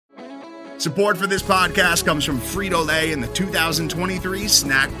Support for this podcast comes from Frito-Lay and the 2023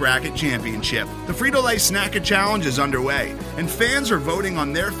 Snack Bracket Championship. The Frito-Lay Snack-It Challenge is underway, and fans are voting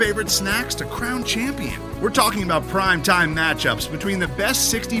on their favorite snacks to crown champion. We're talking about prime-time matchups between the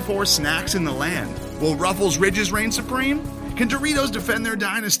best 64 snacks in the land. Will Ruffles Ridges reign supreme? Can Doritos defend their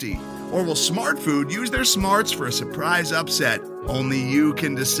dynasty? Or will Smart Food use their smarts for a surprise upset? Only you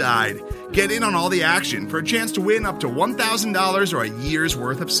can decide. Get in on all the action for a chance to win up to $1,000 or a year's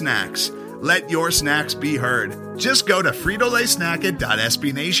worth of snacks. Let your snacks be heard. Just go to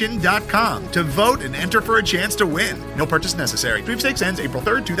fritolaysnacket.sbnation.com to vote and enter for a chance to win. No purchase necessary. Sweepstakes ends April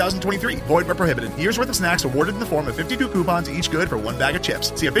 3rd, 2023. Void where prohibited. Year's worth of snacks awarded in the form of 52 coupons, each good for one bag of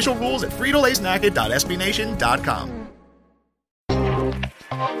chips. See official rules at fritolaysnacket.sbnation.com.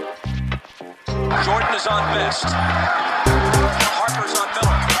 Jordan is on best. Harper's on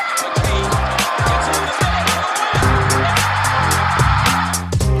Miller.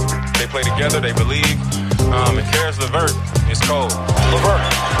 They play together, they believe. And Caris LeVert is cold. LeVert,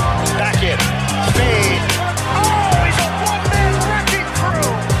 back in. Fade. Oh, he's a one-man wrecking crew.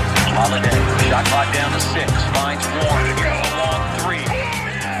 Holiday, shot clock down to 6. Finds Warren. Here's a long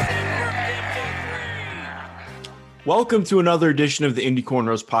 3. Welcome to another edition of the Indy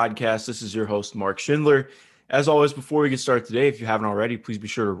Cornrows podcast. This is your host, Mark Schindler. As always, before we get started today, if you haven't already, please be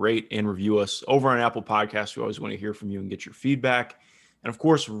sure to rate and review us over on Apple Podcasts. We always want to hear from you and get your feedback. And, of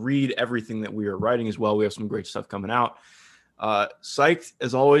course, read everything that we are writing as well. We have some great stuff coming out. Psyched,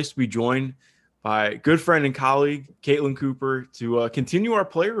 as always, to be joined by good friend and colleague, Caitlin Cooper, to continue our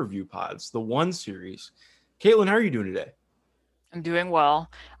player review pods, the One Series. Caitlin, how are you doing today? I'm doing well.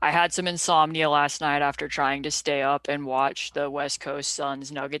 I had some insomnia last night after trying to stay up and watch the West Coast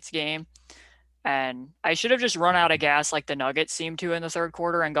Suns-Nuggets game. And I should have just run out of gas like the Nuggets seemed to in the third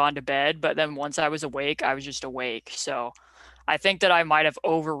quarter and gone to bed. But then once I was awake, I was just awake. So I think that I might have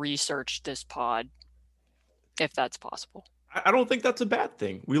over-researched this pod, if that's possible. I don't think that's a bad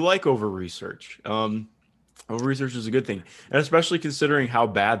thing. We like over-research. Over-research is a good thing. And especially considering how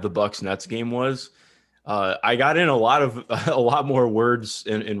bad the Bucks-Nets game was. I got in a lot more words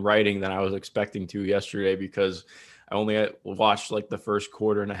in writing than I was expecting to yesterday because I only watched like the first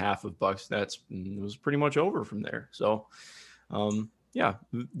quarter and a half of Bucks-Nets, and it was pretty much over from there. So, yeah,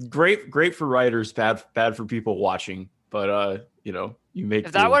 great for writers, bad for people watching. But you make.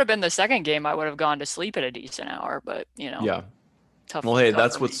 If that would have been the second game, I would have gone to sleep at a decent hour. But yeah. Tough. Well, hey,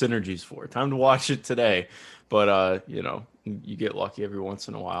 that's for what me. Synergy's for. Time to watch it today, but you get lucky every once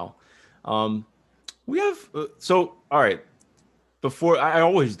in a while. We have all right. Before I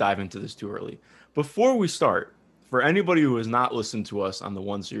always dive into this too early. Before we start, for anybody who has not listened to us on the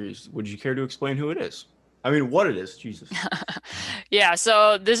One Series, would you care to explain who it is? I mean, what it is? Jesus. Yeah.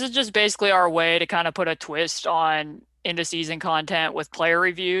 So this is just basically our way to kind of put a twist on into season content with player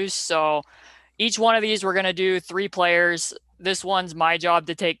reviews. So each one of these, we're going to do 3 players. This one's my job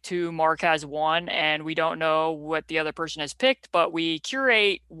to take 2. Mark has 1, and we don't know what the other person has picked, but we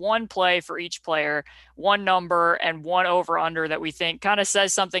curate 1 play for each player, 1 number, and 1 over-under that we think kind of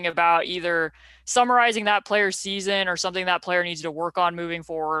says something about either summarizing that player's season or something that player needs to work on moving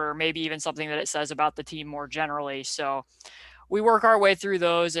forward, or maybe even something that it says about the team more generally. So we work our way through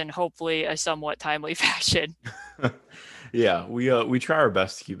those in hopefully a somewhat timely fashion. Yeah, we try our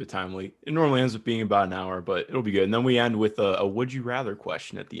best to keep it timely. It normally ends up being about an hour, but it'll be good. And then we end with a would you rather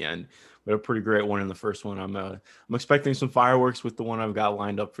question at the end. We had a pretty great one in the first one. I'm expecting some fireworks with the one I've got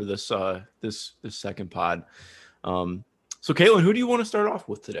lined up for this second pod. So Caitlin, who do you want to start off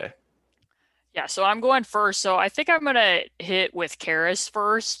with today? Yeah, so I'm going first. So I think I'm gonna hit with Caris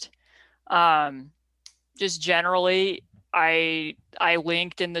first. Just generally, I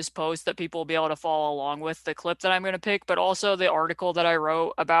linked in this post that people will be able to follow along with the clip that I'm going to pick, but also the article that I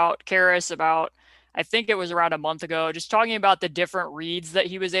wrote about Caris about, I think it was around a month ago, just talking about the different reads that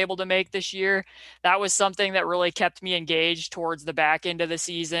he was able to make this year. That was something that really kept me engaged towards the back end of the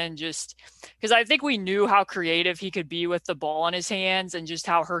season, just because I think we knew how creative he could be with the ball in his hands and just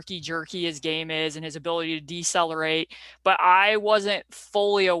how herky-jerky his game is and his ability to decelerate. But I wasn't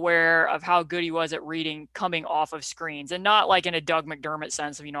fully aware of how good he was at reading coming off of screens, and not like in a Doug McDermott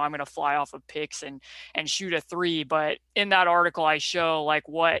sense of, I'm going to fly off of picks and shoot a 3. But in that article, I show like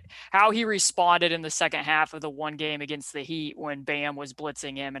how he responded in the second half of the one game against the Heat when Bam was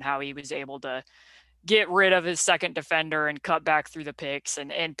blitzing him, and how he was able to get rid of his second defender and cut back through the picks.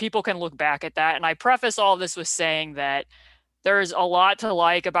 And people can look back at that. And I preface all this with saying that there's a lot to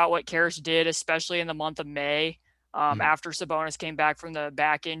like about what Caris did, especially in the month of May. After Sabonis came back from the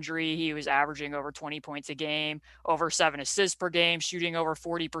back injury, he was averaging over 20 points a game, over 7 assists per game, shooting over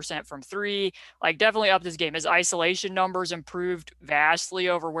 40% from three, like definitely upped his game. His isolation numbers improved vastly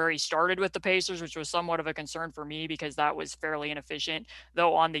over where he started with the Pacers, which was somewhat of a concern for me because that was fairly inefficient,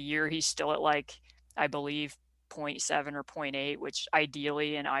 though on the year he's still at like, I believe, 0.7 or 0.8, which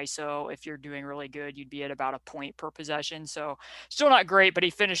ideally in ISO, if you're doing really good, you'd be at about a point per possession. So still not great, but he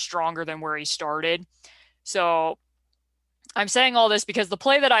finished stronger than where he started. So I'm saying all this because the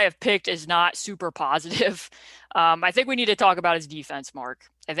play that I have picked is not super positive. I think we need to talk about his defense, Mark.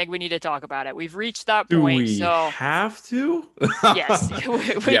 I think we need to talk about it. We've reached that Do point. we have to? Yes,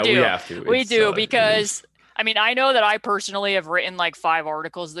 we yeah, do. we have to. We do because I mean, I know that I personally have written like 5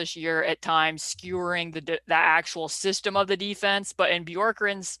 articles this year at times skewering the actual system of the defense, but in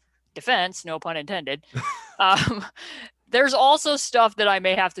Bjorkgren's defense, no pun intended, there's also stuff that I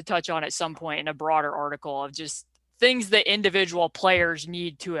may have to touch on at some point in a broader article of just things that individual players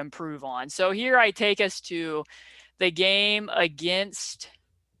need to improve on. So here I take us to the game against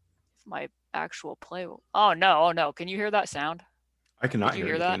my actual play. Oh no. Can you hear that sound? I cannot hear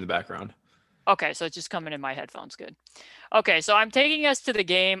anything that in the background. Okay, so it's just coming in my headphones. Good. Okay, so I'm taking us to the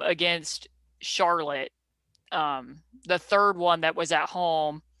game against Charlotte, the third one that was at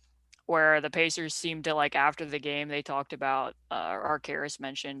home, where the Pacers seemed to, like, after the game, they talked about, or Caris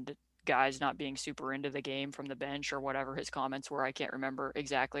mentioned guys not being super into the game from the bench or whatever his comments were. I can't remember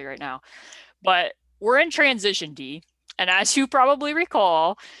exactly right now. But we're in transition D, and as you probably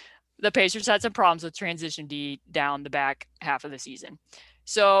recall, the Pacers had some problems with transition D down the back half of the season.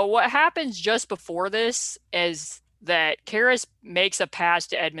 So what happens just before this is that Caris makes a pass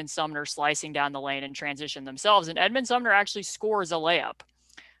to Edmund Sumner slicing down the lane and transition themselves, and Edmund Sumner actually scores a layup.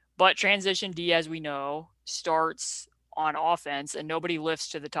 But transition D, as we know, starts on offense and nobody lifts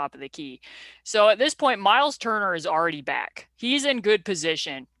to the top of the key. So at this point, Miles Turner is already back. He's in good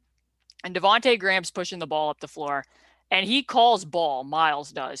position. And Devontae Graham's pushing the ball up the floor. And he calls ball,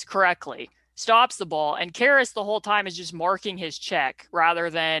 Miles does, correctly. Stops the ball. And Caris the whole time is just marking his check rather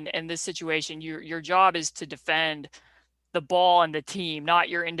than, in this situation, your job is to defend the ball and the team, not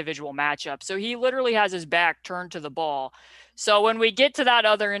your individual matchup. So he literally has his back turned to the ball. So when we get to that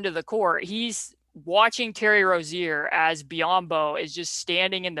other end of the court, he's watching Terry Rozier as Biyombo is just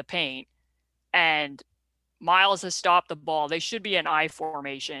standing in the paint and Miles has stopped the ball. They should be in I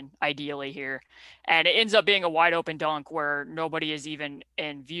formation, ideally, here. And it ends up being a wide open dunk where nobody is even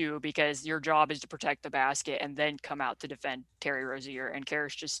in view because your job is to protect the basket and then come out to defend Terry Rozier. And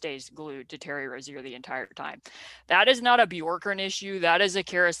Caris just stays glued to Terry Rozier the entire time. That is not a Bjorkgren issue. That is a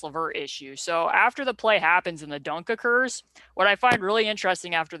Caris LeVert issue. So after the play happens and the dunk occurs, what I find really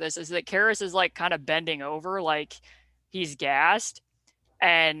interesting after this is that Caris is like kind of bending over like he's gassed.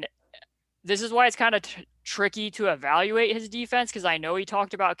 And this is why it's kind of tricky to evaluate his defense because I know he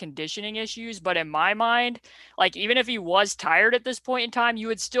talked about conditioning issues, but in my mind, like even if he was tired at this point in time, you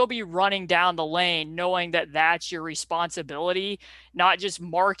would still be running down the lane knowing that that's your responsibility, not just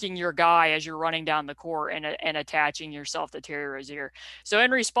marking your guy as you're running down the court and attaching yourself to Terry Rozier. So in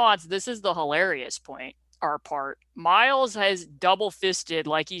response, this is the hilarious point. Our part. Miles has double fisted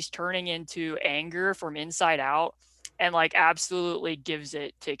like he's turning into anger from inside out. And like absolutely gives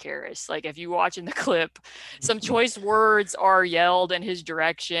it to Caris. Like if you watch in the clip, some choice words are yelled in his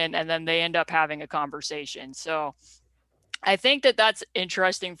direction and then they end up having a conversation. So I think that that's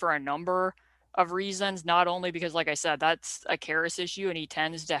interesting for a number of reasons, not only because, like I said, that's a Caris issue and he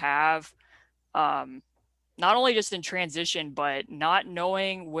tends to have not only just in transition, but not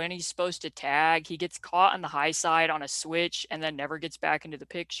knowing when he's supposed to tag. He gets caught on the high side on a switch and then never gets back into the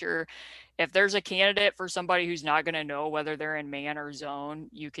picture. If there's a candidate for somebody who's not going to know whether they're in man or zone,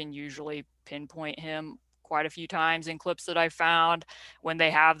 you can usually pinpoint him quite a few times in clips that I found when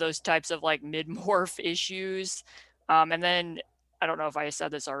they have those types of like mid-morph issues. And then I don't know if I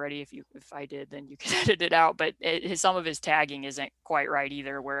said this already. If I did, then you can edit it out. But some of his tagging isn't quite right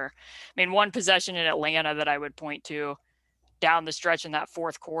either. Where, I mean, one possession in Atlanta that I would point to down the stretch in that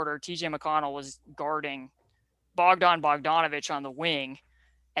fourth quarter, TJ McConnell was guarding Bogdanovich on the wing,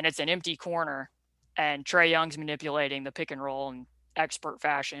 and it's an empty corner, and Trae Young's manipulating the pick and roll in expert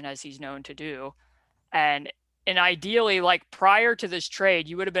fashion as he's known to do, and ideally, like prior to this trade,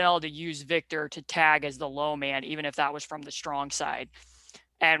 you would have been able to use Victor to tag as the low man, even if that was from the strong side.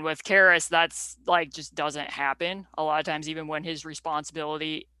 And with Caris, that's like just doesn't happen. A lot of times, even when his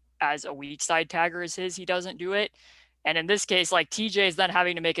responsibility as a weak side tagger is his, he doesn't do it. And in this case, like TJ is then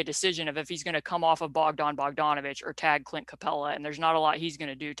having to make a decision of if he's going to come off of Bogdanovich or tag Clint Capella. And there's not a lot he's going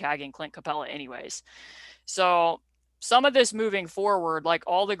to do tagging Clint Capella anyways. So some of this moving forward, like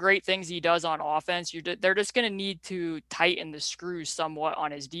all the great things he does on offense, they're just going to need to tighten the screws somewhat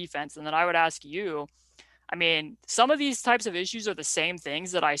on his defense. And then I would ask you, I mean, some of these types of issues are the same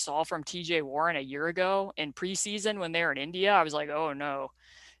things that I saw from TJ Warren a year ago in preseason when they were in India. I was like, oh no,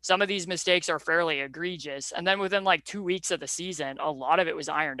 some of these mistakes are fairly egregious. And then within like 2 weeks of the season, a lot of it was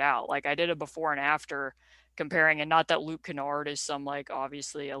ironed out. Like I did a before and after comparing, and not that Luke Kennard is some like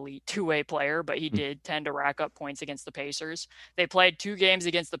obviously elite two-way player, but he did tend to rack up points against the Pacers. They played 2 games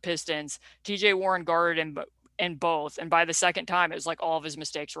against the Pistons. TJ Warren guarded him in both. And by the second time, it was like all of his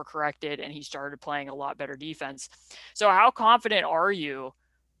mistakes were corrected and he started playing a lot better defense. So how confident are you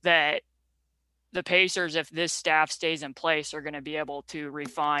that the Pacers, if this staff stays in place, are going to be able to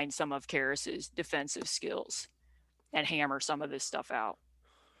refine some of Caris's defensive skills and hammer some of this stuff out?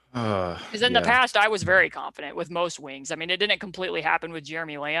 Because in the past, I was very confident with most wings. I mean, it didn't completely happen with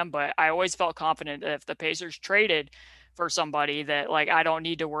Jeremy Lamb, but I always felt confident that if the Pacers traded for somebody, that like, I don't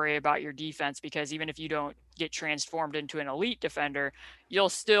need to worry about your defense, because even if you don't get transformed into an elite defender, you'll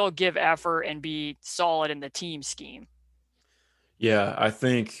still give effort and be solid in the team scheme. Yeah, I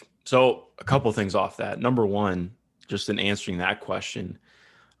think so. A couple of things off that. Number one, just in answering that question,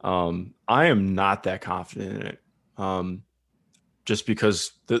 I am not that confident in it. Just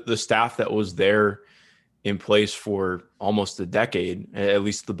because the staff that was there in place for almost a decade, at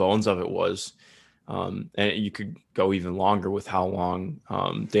least the bones of it was, and you could go even longer with how long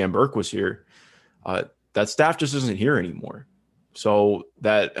Dan Burke was here. That staff just isn't here anymore. So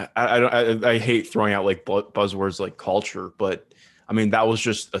that I hate throwing out like buzzwords like culture, but I mean, that was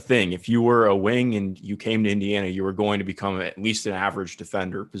just a thing. If you were a wing and you came to Indiana, you were going to become at least an average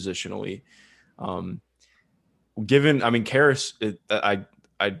defender positionally. Caris, I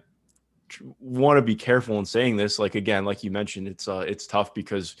want to be careful in saying this. Like, again, like you mentioned, it's tough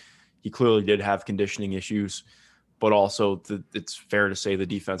because he clearly did have conditioning issues, but also it's fair to say the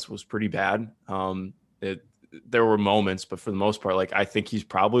defense was pretty bad. There were moments, but for the most part, like, I think he's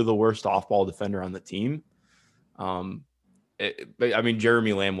probably the worst off-ball defender on the team.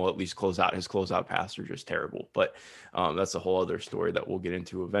 Jeremy Lamb will at least close out. His closeout passes are just terrible, but that's a whole other story that we'll get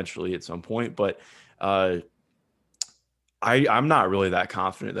into eventually at some point. But I'm not really that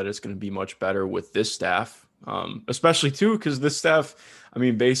confident that it's going to be much better with this staff, especially too, because this staff, I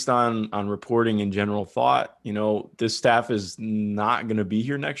mean, based on reporting and general thought, this staff is not going to be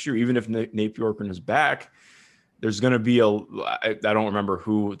here next year. Even if Nate Bjorkgren is back, there's going to be I don't remember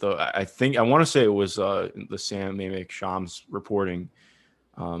who I want to say it was the Sam Amick Shams reporting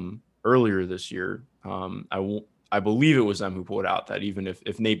earlier this year. I believe it was them who put out that even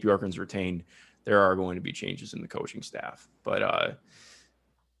if Nate Bjorkgren's retained, there are going to be changes in the coaching staff. But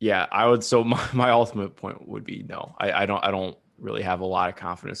I would. So my ultimate point would be no. I don't really have a lot of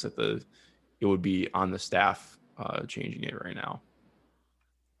confidence that it would be on the staff changing it right now.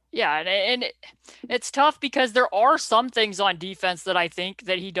 Yeah, and it's tough because there are some things on defense that I think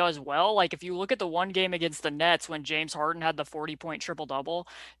that he does well. Like if you look at the one game against the Nets when James Harden had the 40-point triple-double,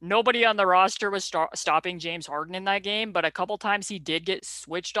 nobody on the roster was stopping James Harden in that game, but a couple times he did get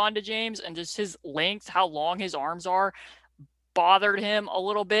switched onto James, and just his length, how long his arms are, bothered him a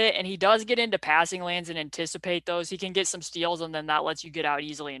little bit. And he does get into passing lanes and anticipate those. He can get some steals, and then that lets you get out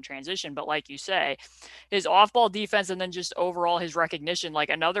easily in transition. But like you say, his off-ball defense and then just overall his recognition, like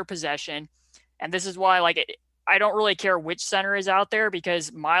another possession. And this is why, I don't really care which center is out there,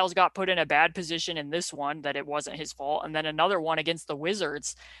 because Miles got put in a bad position in this one that it wasn't his fault. And then another one against the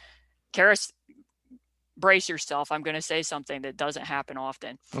Wizards. Caris, brace yourself. I'm going to say something that doesn't happen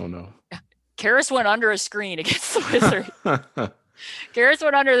often. Oh, no. Caris went under a screen against the Wizards. Caris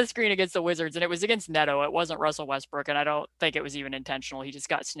went under the screen against the Wizards, and it was against Neto. It wasn't Russell Westbrook, and I don't think it was even intentional. He just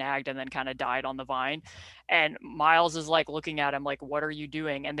got snagged and then kind of died on the vine. And Miles is like looking at him like, what are you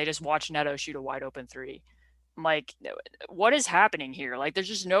doing? And they just watch Neto shoot a wide open three. I'm like, what is happening here? Like, there's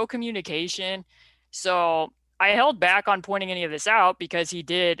just no communication. So I held back on pointing any of this out because he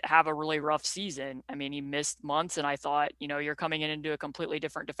did have a really rough season. I mean, he missed months, and I thought, you're coming into a completely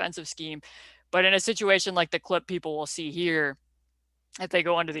different defensive scheme. But in a situation like the clip people will see here, if they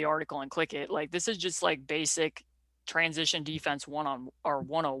go into the article and click it, like, this is just like basic transition defense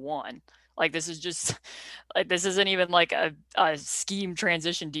 101. Like, this is just like, this isn't even like a scheme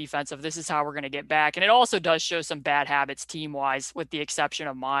transition defensive. This is how we're going to get back. And it also does show some bad habits team wise, with the exception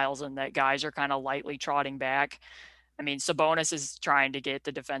of Miles, and that guys are kind of lightly trotting back. I mean, Sabonis is trying to get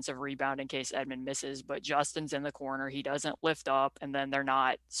the defensive rebound in case Edmond misses, but Justin's in the corner. He doesn't lift up, and then they're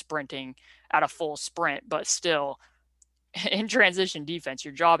not sprinting at a full sprint, but still in transition defense,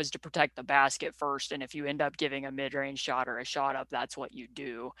 your job is to protect the basket first. And if you end up giving a mid-range shot or a shot up, that's what you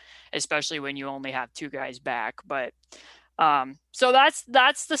do, especially when you only have two guys back. But so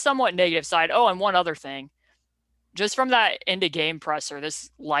that's the somewhat negative side. Oh, and one other thing, just from that end of game presser, this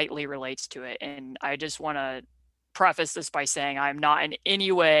lightly relates to it. And I just want to preface this by saying I'm not in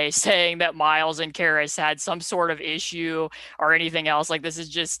any way saying that Miles and Caris had some sort of issue or anything else. Like, this is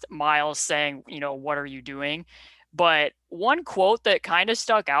just Miles saying, what are you doing? But one quote that kind of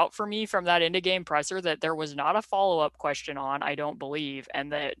stuck out for me from that end of game presser that there was not a follow-up question on, I don't believe,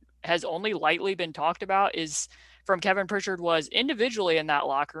 and that has only lightly been talked about, is from Kevin Pritchard, was individually in that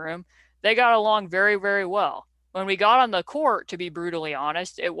locker room, they got along very, very well. When we got on the court, to be brutally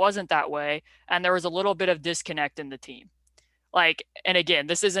honest, it wasn't that way. And there was a little bit of disconnect in the team. Like, and again,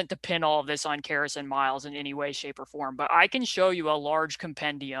 this isn't to pin all of this on Caris and Miles in any way, shape, or form, but I can show you a large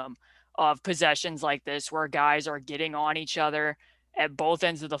compendium of possessions like this where guys are getting on each other at both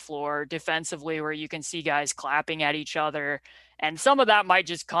ends of the floor defensively, where you can see guys clapping at each other. And some of that might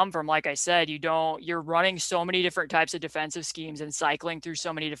just come from, like I said, you're running so many different types of defensive schemes and cycling through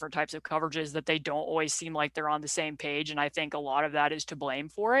so many different types of coverages that they don't always seem like they're on the same page. And I think a lot of that is to blame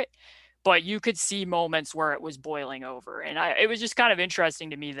for it. But you could see moments where it was boiling over. And it was just kind of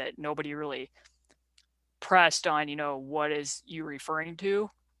interesting to me that nobody really pressed on, what is you referring to?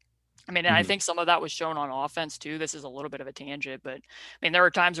 I mean, I think some of that was shown on offense too. This is a little bit of a tangent, but I mean, there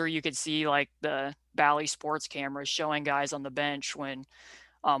were times where you could see like the Bally Sports cameras showing guys on the bench when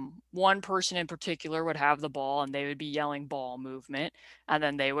one person in particular would have the ball and they would be yelling ball movement, and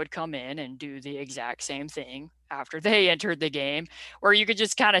then they would come in and do the exact same thing after they entered the game, where you could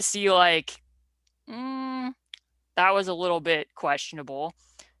just kind of see like, that was a little bit questionable.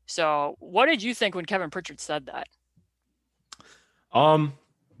 So what did you think when Kevin Pritchard said that?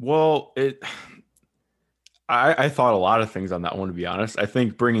 Well, I thought a lot of things on that one, to be honest. I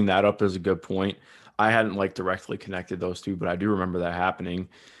think bringing that up is a good point. I hadn't directly connected those two, but I do remember that happening.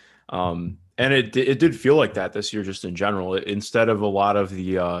 And it did feel like that this year, just in general. Instead of a lot of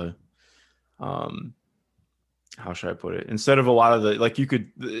the, how should I put it? Instead of a lot of the,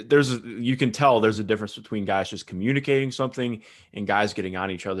 you can tell there's a difference between guys just communicating something and guys getting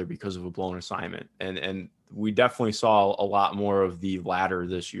on each other because of a blown assignment. And we definitely saw a lot more of the latter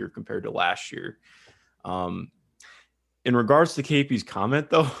this year compared to last year. In regards to KP's comment,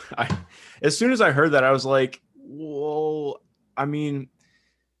 though, as soon as I heard that, I was like, well, I mean,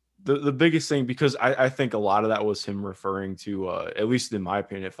 the biggest thing, because I think a lot of that was him referring to, at least in my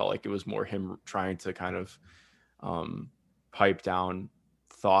opinion, it felt like it was more him trying to kind of pipe down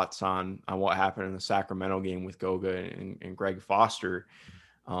thoughts on what happened in the Sacramento game with Goga and Greg Foster.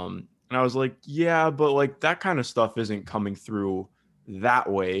 And I was like, yeah, but that kind of stuff isn't coming through that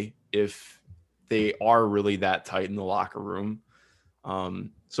way if they are really that tight in the locker room.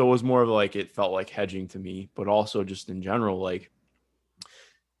 So it was more of it felt like hedging to me, but also just in general,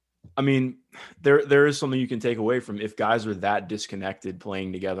 I mean, there is something you can take away from if guys are that disconnected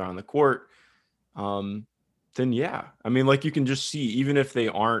playing together on the court. Then yeah, I mean, you can just see, even if they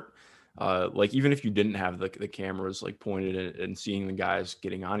aren't, even if you didn't have the cameras pointed and seeing the guys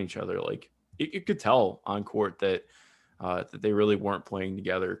getting on each other, it could tell on court that they really weren't playing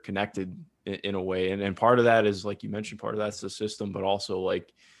together, connected in a way. And part of that is, like you mentioned, part of that's the system, but also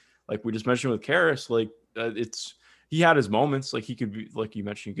like we just mentioned with Caris, he had his moments. He could be, like you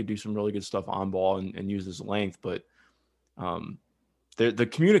mentioned, he could do some really good stuff on ball and use his length, but the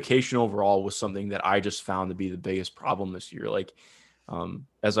communication overall was something that I just found to be the biggest problem this year.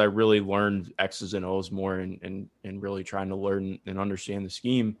 As I really learned X's and O's more and really trying to learn and understand the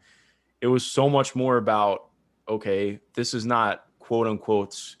scheme, it was so much more about, okay, this is not quote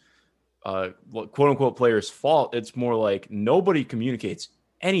unquote player's fault. It's more like nobody communicates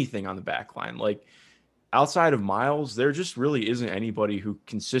anything on the back line. Outside of Miles, there just really isn't anybody who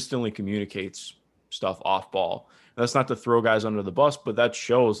consistently communicates stuff off ball. And that's not to throw guys under the bus, but that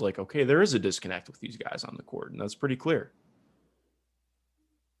shows okay, there is a disconnect with these guys on the court, and that's pretty clear.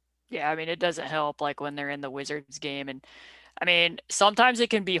 Yeah, I mean, it doesn't help when they're in the Wizards game. And I mean, sometimes it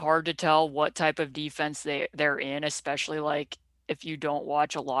can be hard to tell what type of defense they're in, especially if you don't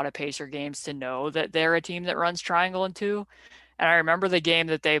watch a lot of Pacer games to know that they're a team that runs triangle and two. And I remember the game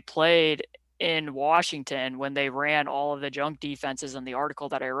that they played in Washington when they ran all of the junk defenses in the article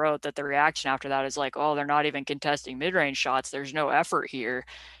that I wrote, that the reaction after that is oh, they're not even contesting mid-range shots. There's no effort here.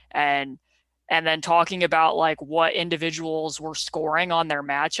 And then talking about what individuals were scoring on their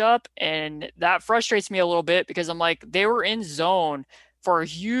matchup. And that frustrates me a little bit because I'm they were in zone for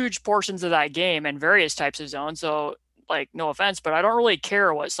huge portions of that game and various types of zones. So no offense, but I don't really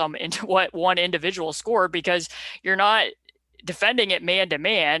care what one individual scored, because you're not defending it man to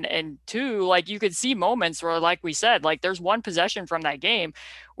man. And two, like you could see moments where, like we said, like there's one possession from that game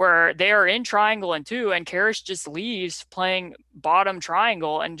where they are in triangle and two, and Caris just leaves playing bottom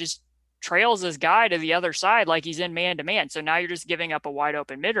triangle and just trails his guy to the other side like he's in man to man. So now you're just giving up a wide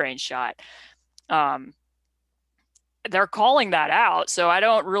open mid range shot. They're calling that out. So I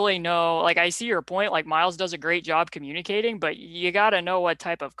don't really know. Like, I see your point. Like, Miles does a great job communicating, but you got to know what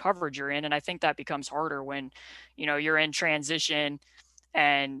type of coverage you're in. And I think that becomes harder when, you're in transition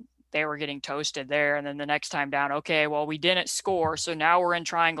and they were getting toasted there. And then the next time down, okay, well, we didn't score. So now we're in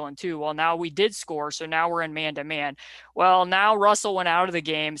triangle and two. Well, now we did score. So now we're in man to man. Well, now Russell went out of the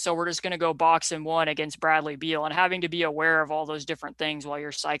game. So we're just going to go box and one against Bradley Beal, and having to be aware of all those different things while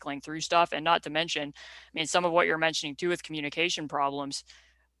you're cycling through stuff. And not to mention, some of what you're mentioning too with communication problems,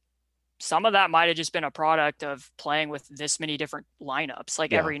 some of that might have just been a product of playing with this many different lineups.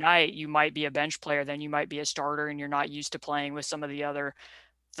 Like every night you might be a bench player, then you might be a starter, and you're not used to playing with some of the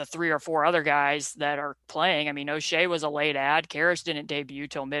 3 or 4 other guys that are playing. O'Shea was a late add. Caris didn't debut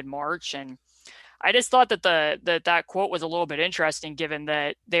till mid-March. And I just thought that that quote was a little bit interesting, given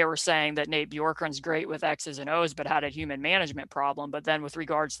that they were saying that Nate Bjorkgren's great with X's and O's, but had a human management problem. But then with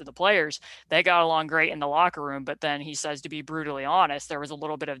regards to the players, they got along great in the locker room. But then he says, to be brutally honest, there was a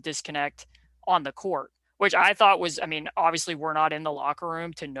little bit of disconnect on the court, which I thought was, obviously we're not in the locker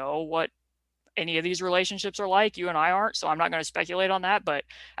room to know what any of these relationships are like. You and I aren't, so I'm not going to speculate on that. But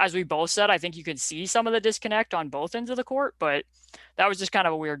as we both said, I think you can see some of the disconnect on both ends of the court, but that was just kind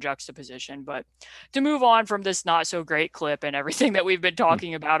of a weird juxtaposition. But to move on from this not so great clip and everything that we've been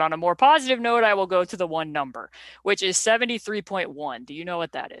talking about, on a more positive note, I will go to the one number, which is 73.1. Do you know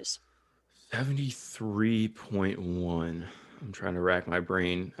what that is? 73.1. I'm trying to rack my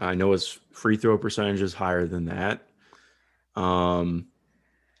brain. I know his free throw percentage is higher than that.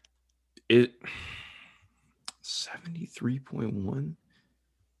 It 73.1.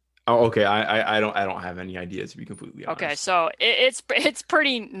 Oh, okay. I don't have any idea, to be completely honest. Okay, so it's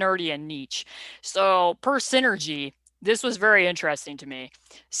pretty nerdy and niche. So per Synergy, this was very interesting to me.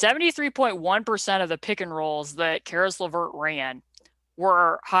 73.1% of the pick and rolls that Caris LeVert ran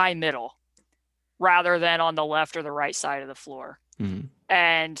were high middle, rather than on the left or the right side of the floor. Mm-hmm.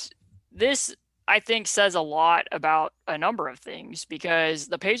 And this, I think, says a lot about a number of things, because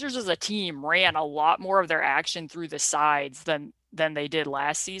the Pacers as a team ran a lot more of their action through the sides than they did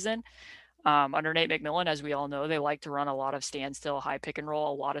last season. Under Nate McMillan, as we all know, they like to run a lot of standstill, high pick and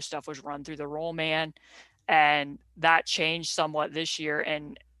roll. A lot of stuff was run through the roll man, and that changed somewhat this year.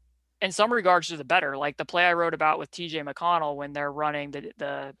 And in some regards to the better, like the play I wrote about with TJ McConnell, when they're running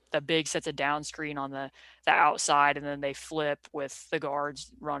the big sets a down screen on the outside, and then they flip with the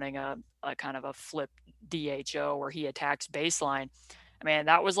guards running a kind of a flip DHO where he attacks baseline.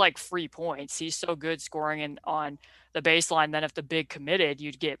 That was like free points. He's so good scoring on the baseline. Then if the big committed,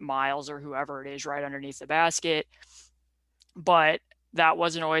 you'd get Miles or whoever it is right underneath the basket. But that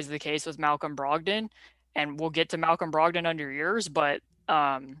wasn't always the case with Malcolm Brogdon. And we'll get to Malcolm Brogdon under yours, but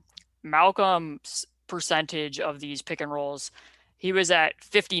Malcolm's percentage of these pick and rolls, he was at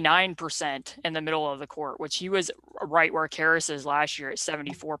 59% in the middle of the court, which he was right where Caris is last year at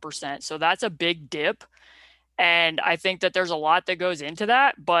 74%. So that's a big dip. And I think that there's a lot that goes into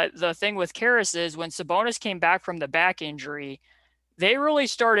that. But the thing with Caris is, when Sabonis came back from the back injury, they really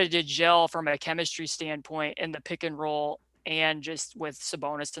started to gel from a chemistry standpoint in the pick and roll, and just with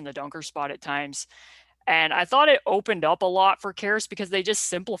Sabonis in the dunker spot at times. And I thought it opened up a lot for Caris, because they just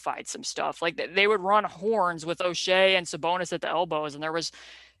simplified some stuff. Like they would run horns with O'Shea and Sabonis at the elbows, and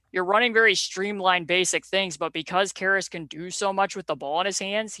you're running very streamlined basic things, but because Caris can do so much with the ball in his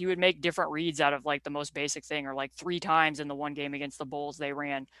hands, he would make different reads out of like the most basic thing. Or like 3 times in the one game against the Bulls, they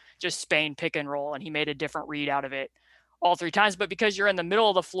ran just Spain pick and roll, and he made a different read out of it all 3 times. But because you're in the middle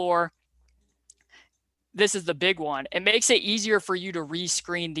of the floor, this is the big one. It makes it easier for you to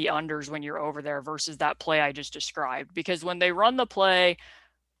rescreen the unders when you're over there versus that play I just described. Because when they run the play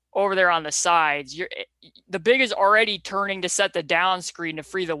over there on the sides, the big is already turning to set the down screen to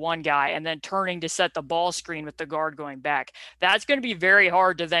free the one guy, and then turning to set the ball screen with the guard going back. That's going to be very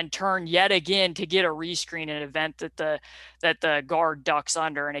hard to then turn yet again to get a rescreen in an event that the guard ducks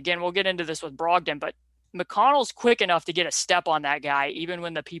under. And again, we'll get into this with Brogdon, but McConnell's quick enough to get a step on that guy, even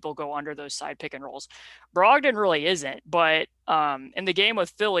when the people go under those side pick and rolls. Brogdon really isn't, but in the game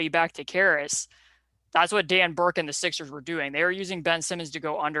with Philly, back to Caris, that's what Dan Burke and the Sixers were doing. They were using Ben Simmons to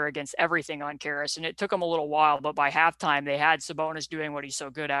go under against everything on Caris, and it took them a little while, but by halftime, they had Sabonis doing what he's so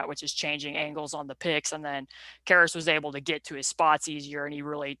good at, which is changing angles on the picks, and then Caris was able to get to his spots easier, and he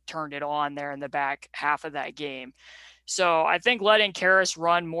really turned it on there in the back half of that game. So I think letting Caris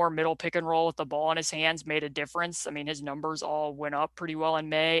run more middle pick and roll with the ball in his hands made a difference. I mean, his numbers all went up pretty well in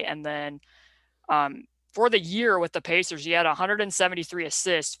May. And then for the year with the Pacers, he had 173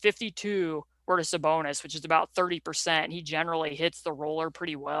 assists, 52 were to Sabonis, which is about 30%. He generally hits the roller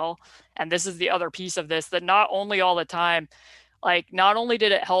pretty well. And this is the other piece of this, that not only all the time, like not only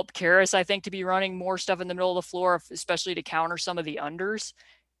did it help Caris, I think, to be running more stuff in the middle of the floor, especially to counter some of the unders,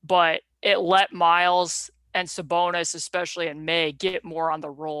 but it let Miles and Sabonis, especially in May, get more on the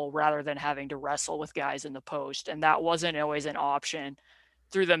roll rather than having to wrestle with guys in the post. And that wasn't always an option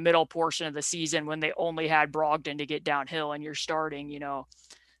through the middle portion of the season when they only had Brogdon to get downhill and you're starting,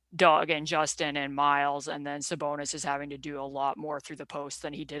 Doug and Justin and Miles, and then Sabonis is having to do a lot more through the post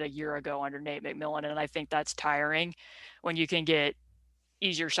than he did a year ago under Nate McMillan. And I think that's tiring when you can get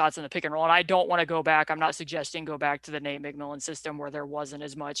easier shots in the pick and roll. And I don't want to go back. I'm not suggesting go back to the Nate McMillan system where there wasn't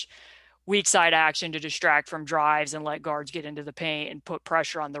as much weak side action to distract from drives and let guards get into the paint and put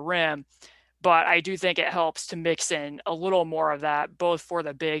pressure on the rim. But I do think it helps to mix in a little more of that, both for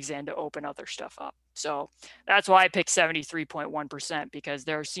the bigs and to open other stuff up. So that's why I picked 73.1%, because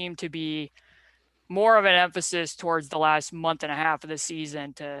there seemed to be more of an emphasis towards the last month and a half of the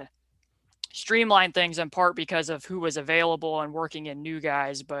season to streamline things, in part because of who was available and working in new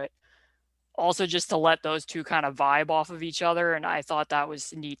guys, but also just to let those two kind of vibe off of each other. And I thought that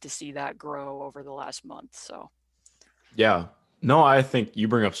was neat to see that grow over the last month. So, Yeah. No, I think you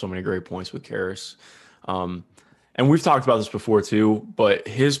bring up so many great points with Caris. And we've talked about this before too, but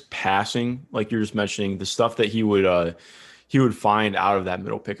his passing, like you're just mentioning, the stuff that he would find out of that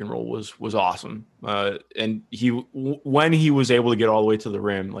middle pick and roll was awesome. And when he was able to get all the way to the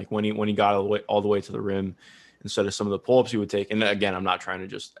rim, like when he got all the way to the rim, instead of some of the pull-ups he would take. And again, I'm not trying to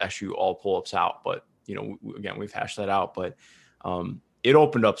just issue all pull-ups out, but again, we've hashed that out, but it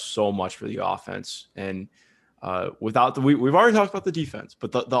opened up so much for the offense. And without we've already talked about the defense,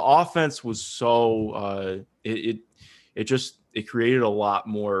 but the offense was so it created a lot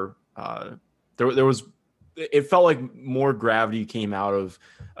more. It felt like more gravity came out of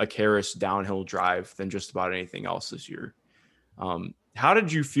a Caris downhill drive than just about anything else this year. How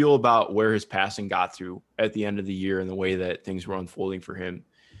did you feel about where his passing got to at the end of the year and the way that things were unfolding for him?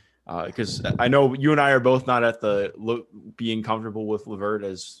 Because I know you and I are both not at being comfortable with LeVert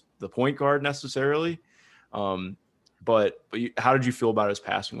as the point guard necessarily. But how did you feel about his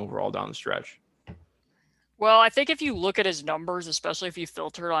passing overall down the stretch? Well, I think if you look at his numbers, especially if you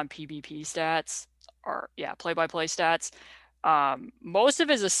filter it on PBP stats or play-by-play stats, most of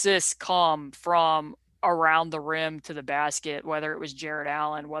his assists come from around the rim to the basket, whether it was Jared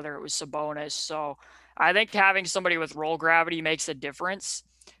Allen, whether it was Sabonis. So I think having somebody with roll gravity makes a difference.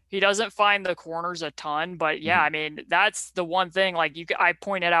 He doesn't find the corners a ton, but yeah, I mean, that's the one thing, like I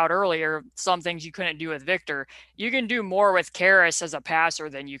pointed out earlier, some things you couldn't do with Victor. You can do more with Caris as a passer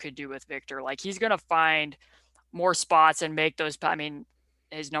than you could do with Victor. Like he's going to find more spots and make those. I mean,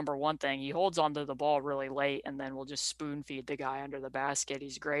 his number one thing, he holds onto the ball really late and then will just spoon feed the guy under the basket.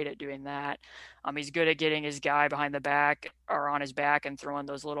 He's great at doing that. He's good at getting his guy behind the back or on his back and throwing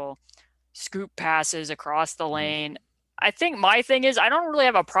those little scoop passes across the lane. I think my thing is I don't really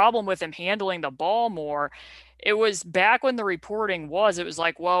have a problem with him handling the ball more. It was back when the reporting was, it was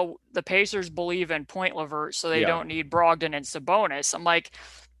like, well, the Pacers believe in point LeVert, so they don't need Brogdon and Sabonis. I'm like,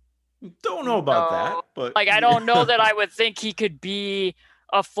 don't know about that, but like, I don't know that I would think he could be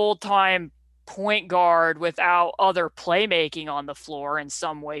a full-time point guard without other playmaking on the floor in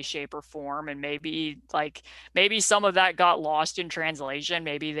some way, shape, or form. And maybe some of that got lost in translation.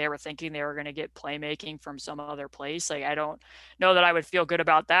 Maybe they were thinking they were going to get playmaking from some other place. Like, I don't know that I would feel good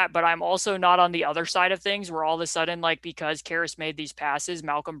about that, but I'm also not on the other side of things where all of a sudden, like, because Caris made these passes,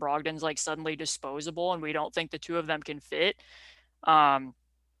 Malcolm Brogdon's like suddenly disposable and we don't think the two of them can fit.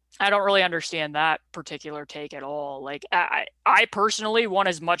 I don't really understand that particular take at all. Like I personally want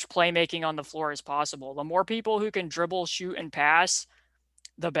as much playmaking on the floor as possible. The more people who can dribble, shoot, and pass,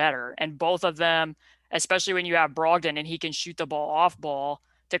 the better. And both of them, especially when you have Brogdon and he can shoot the ball off ball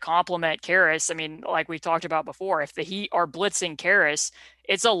to complement Caris. I mean, like we talked about before, if the Heat are blitzing Caris,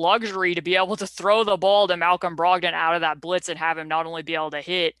 it's a luxury to be able to throw the ball to Malcolm Brogdon out of that blitz and have him not only be able to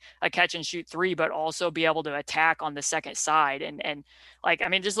hit a catch and shoot three, but also be able to attack on the second side. And like, I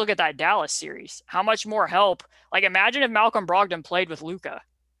mean, just look at that Dallas series. How much more help? Like, imagine if Malcolm Brogdon played with Luka.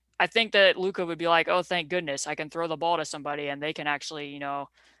 I think that Luka would be like, oh, thank goodness, I can throw the ball to somebody and they can actually,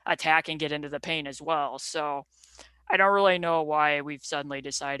 attack and get into the paint as well. So I don't really know why we've suddenly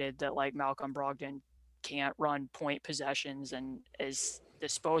decided that like Malcolm Brogdon can't run point possessions and is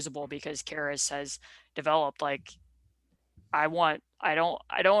disposable because Caris has developed. Like, I don't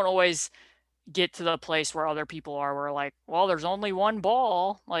always get to the place where other people are, where like, well, there's only one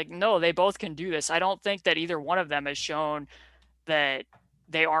ball. Like, no, they both can do this. I don't think that either one of them has shown that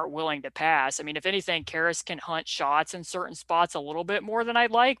they aren't willing to pass. I mean, if anything, Caris can hunt shots in certain spots a little bit more than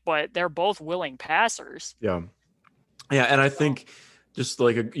I'd like, but they're both willing passers. Yeah. Yeah. And I think just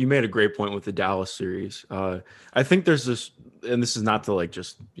like you made a great point with the Dallas series. I think there's this, and this is not to like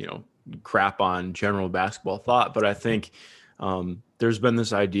just, crap on general basketball thought, but I think there's been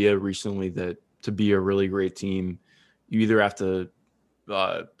this idea recently that to be a really great team, you either have to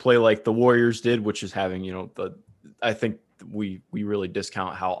play like the Warriors did, which is having, I think we really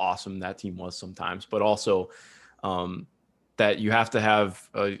discount how awesome that team was sometimes, but also that you have to have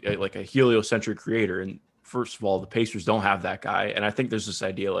like a heliocentric creator. And first of all, the Pacers don't have that guy. And I think there's this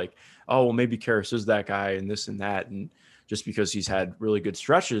idea like, oh, well, maybe Caris is that guy and this and that. And just because he's had really good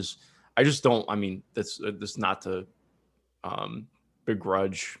stretches, I just don't, I mean, that's not to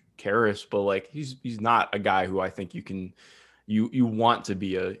begrudge Caris, but like, he's not a guy who I think you want to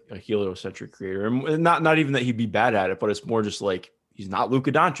be a heliocentric creator, and not even that he'd be bad at it, but it's more just like, he's not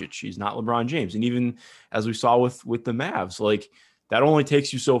Luka Doncic, he's not LeBron James. And even as we saw with the Mavs, like that only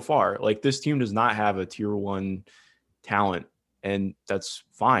takes you so far. Like this team does not have a tier 1 talent, and that's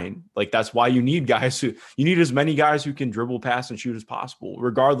fine. Like that's why you need as many guys who can dribble, pass, and shoot as possible,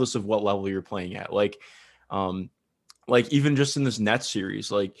 regardless of what level you're playing at. Like even just in this Nets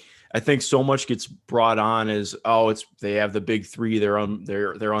series, like I think so much gets brought on as, they have the big three, they're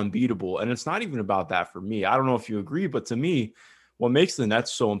unbeatable. And it's not even about that for me. I don't know if you agree, but to me, what makes the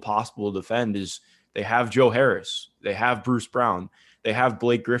Nets so impossible to defend is they have Joe Harris, they have Bruce Brown, they have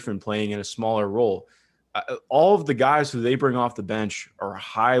Blake Griffin playing in a smaller role. All of the guys who they bring off the bench are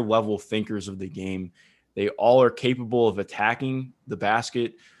high-level thinkers of the game. They all are capable of attacking the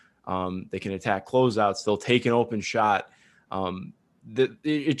basket. They can attack closeouts. They'll take an open shot.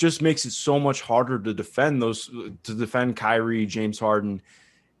 It just makes it so much harder to defend Kyrie, James Harden,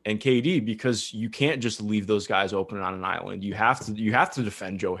 and KD, because you can't just leave those guys open on an island. You have to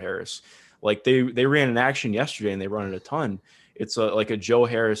defend Joe Harris. Like they ran an action yesterday and they run it a ton. It's like a Joe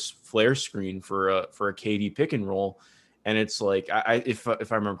Harris flare screen for a KD pick and roll. And it's like, if I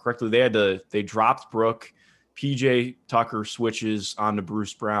remember correctly, they dropped Brook. PJ Tucker switches onto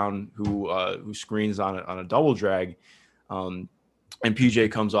Bruce Brown, who screens on a double drag. And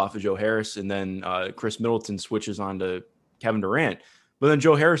PJ comes off of Joe Harris, and then Chris Middleton switches onto Kevin Durant. But then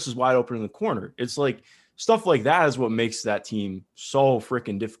Joe Harris is wide open in the corner. It's like stuff like that is what makes that team so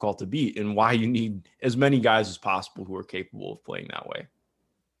freaking difficult to beat, and why you need as many guys as possible who are capable of playing that way.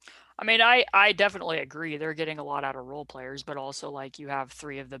 I mean, I definitely agree. They're getting a lot out of role players, but also like you have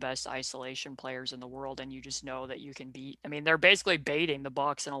 3 of the best isolation players in the world, and you just know that you can beat. I mean, they're basically baiting the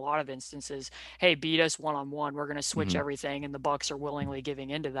Bucks in a lot of instances. Hey, beat us one-on-one. We're going to switch everything, and the Bucks are willingly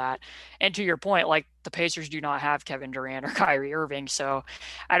giving into that. And to your point, like the Pacers do not have Kevin Durant or Kyrie Irving, so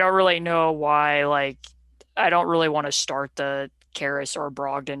I don't really know why. Like, I don't really want to start the Caris or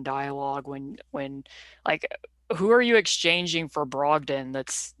Brogdon dialogue when like, who are you exchanging for Brogdon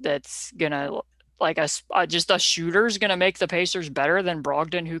that's gonna like just a shooter's gonna make the Pacers better than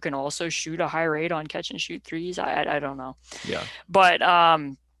Brogdon, who can also shoot a high rate on catch and shoot threes? I don't know. Yeah. But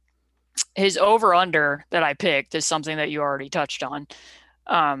his over under that I picked is something that you already touched on.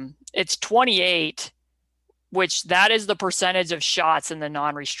 It's 28, which that is the percentage of shots in the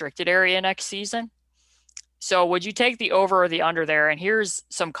non-restricted area next season. So would you take the over or the under there? And here's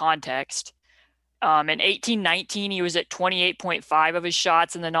some context. In 18-19, he was at 28.5 of his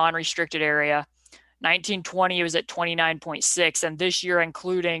shots in the non-restricted area. 19-20, he was at 29.6. And this year,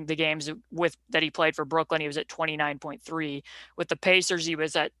 including the games that he played for Brooklyn, he was at 29.3. With the Pacers, he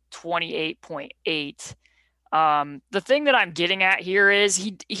was at 28.8. The thing that I'm getting at here is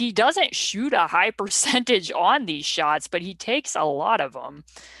he doesn't shoot a high percentage on these shots, but he takes a lot of them.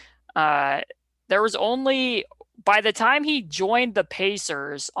 There was only... By the time he joined the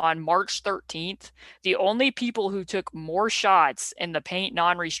Pacers on March 13th, the only people who took more shots in the paint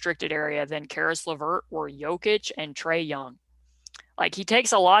non-restricted area than Caris LeVert were Jokic and Trae Young. Like, he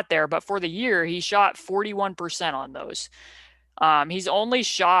takes a lot there, but for the year, he shot 41% on those.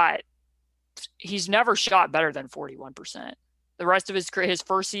 He's never shot better than 41%. The rest of his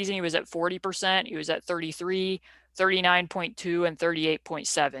first season, he was at 40%. He was at 33, 39.2, and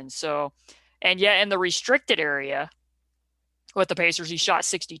 38.7. So... And yet in the restricted area with the Pacers, he shot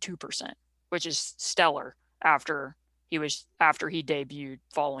 62%, which is stellar after he debuted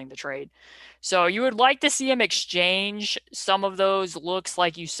following the trade. So you would like to see him exchange some of those looks,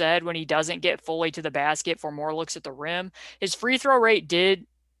 like you said, when he doesn't get fully to the basket, for more looks at the rim. His free throw rate did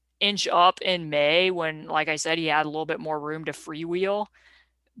inch up in May when, like I said, he had a little bit more room to freewheel.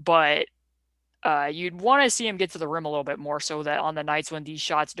 But you'd want to see him get to the rim a little bit more so that on the nights when these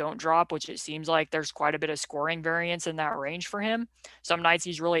shots don't drop, which it seems like there's quite a bit of scoring variance in that range for him. Some nights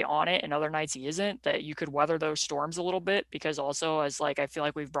he's really on it and other nights he isn't, that you could weather those storms a little bit because also as like, I feel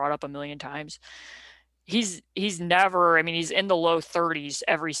like we've brought up a million times, he's never, I mean, he's in the low 30s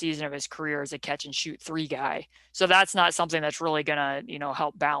every season of his career as a catch and shoot 3 guy. So that's not something that's really going to,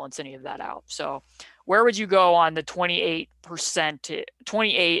 help balance any of that out. So where would you go on the 28%,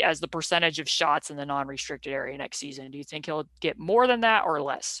 28 as the percentage of shots in the non-restricted area next season? Do you think he'll get more than that or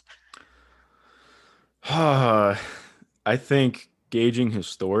less? I think gauging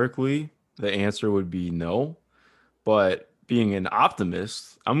historically, the answer would be no. But being an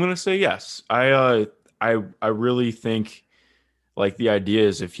optimist, I'm going to say yes. I really think like the idea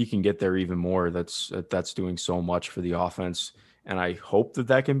is if he can get there even more, that's doing so much for the offense. And I hope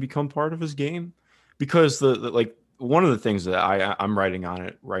that can become part of his game because the like one of the things that I'm writing on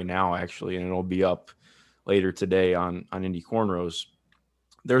it right now, actually, and it'll be up later today on Indie Cornrows.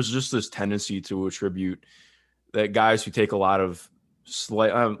 There's just this tendency to attribute that guys who take a lot of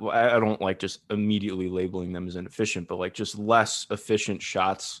slight, I don't like just immediately labeling them as inefficient, but like just less efficient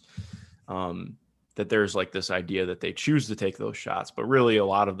shots, that there's like this idea that they choose to take those shots, but really a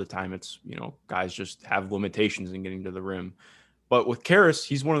lot of the time it's, guys just have limitations in getting to the rim. But with Caris,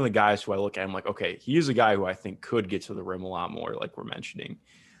 he's one of the guys who I look at, I'm like, okay, he is a guy who I think could get to the rim a lot more, like we're mentioning.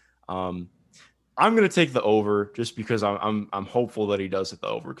 I'm going to take the over just because I'm hopeful that he does hit the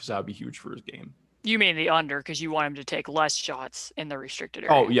over because that would be huge for his game. You mean the under because you want him to take less shots in the restricted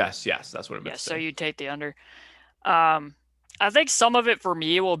area. Oh, yes, that's what I meant to say. So you take the under. I think some of it for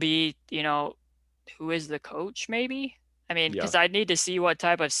me will be, who is the coach maybe? I mean, because I'd need to see what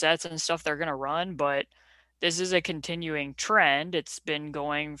type of sets and stuff they're going to run, but this is a continuing trend. It's been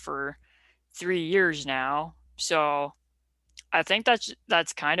going for 3 years now. So I think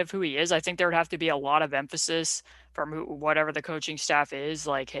that's kind of who he is. I think there would have to be a lot of emphasis from whatever the coaching staff is,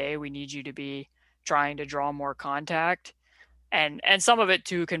 like, hey, we need you to be trying to draw more contact. And some of it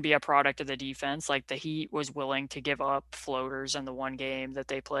too can be a product of the defense. Like the Heat was willing to give up floaters in the one game that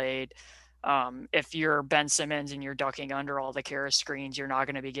they played. If you're Ben Simmons and you're ducking under all the Caris screens, you're not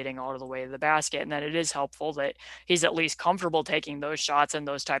going to be getting all of the way to the basket. And then it is helpful that he's at least comfortable taking those shots in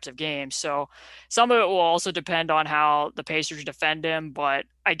those types of games. So some of it will also depend on how the Pacers defend him. But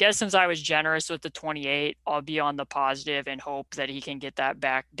I guess since I was generous with the 28, I'll be on the positive and hope that he can get that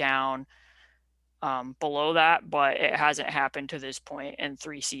back down below that. But it hasn't happened to this point in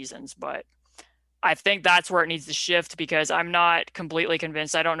 3 seasons. But I think that's where it needs to shift because I'm not completely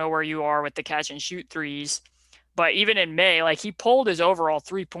convinced. I don't know where you are with the catch and shoot threes, but even in May, like he pulled his overall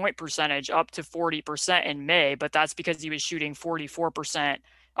 3-point percentage up to 40% in May, but that's because he was shooting 44%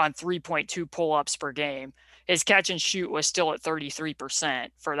 on 3.2 pull-ups per game. His catch and shoot was still at 33%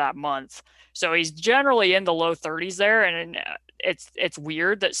 for that month. So he's generally in the low 30s there. And it's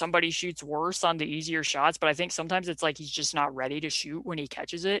weird that somebody shoots worse on the easier shots, but I think sometimes it's like he's just not ready to shoot when he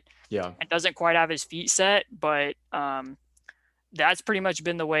catches it. Yeah. And doesn't quite have his feet set, but that's pretty much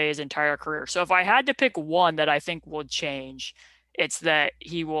been the way his entire career. So if I had to pick one that I think will change, it's that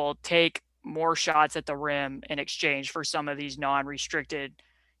he will take more shots at the rim in exchange for some of these non-restricted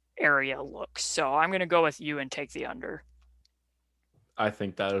area looks. So I'm going to go with you and take the under. I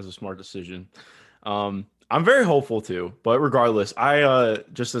think that is a smart decision. I'm very hopeful too, but regardless, I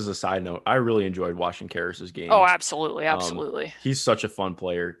just as a side note, I really enjoyed watching Caris's game. Oh, absolutely. He's such a fun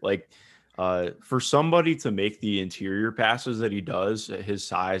player. Like for somebody to make the interior passes that he does at his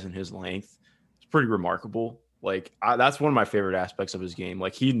size and his length, it's pretty remarkable. Like that's one of my favorite aspects of his game.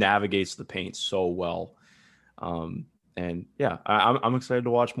 Like he navigates the paint so well. And yeah, I'm excited to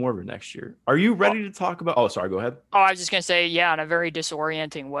watch more of it next year. Are you ready to talk about? Oh, sorry, go ahead. Oh, I was just gonna say, yeah, in a very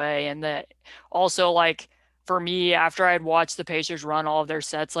disorienting way, and that also like for me, after I had watched the Pacers run all of their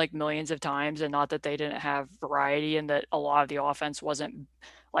sets like millions of times, and not that they didn't have variety and that a lot of the offense wasn't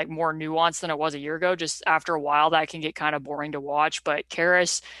like more nuanced than it was a year ago, just after a while that can get kind of boring to watch. But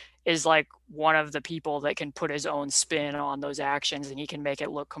Caris is like one of the people that can put his own spin on those actions and he can make it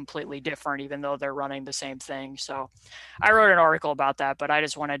look completely different, even though they're running the same thing. So I wrote an article about that, but I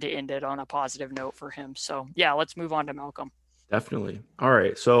just wanted to end it on a positive note for him. So yeah, let's move on to Malcolm. Definitely. All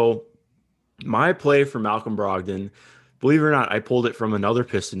right. So my play for Malcolm Brogdon, believe it or not, I pulled it from another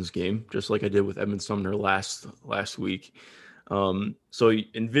Pistons game, just like I did with Edmund Sumner last week. So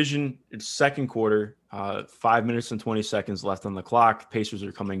envision it's second quarter, 5 minutes and 20 seconds left on the clock. Pacers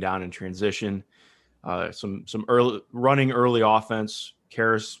are coming down in transition. Some early offense.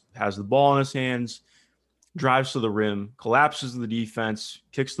 Caris has the ball in his hands, drives to the rim, collapses the defense,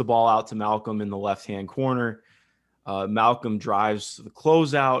 kicks the ball out to Malcolm in the left-hand corner. Malcolm drives to the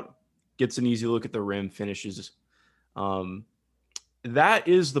closeout, gets an easy look at the rim, finishes. That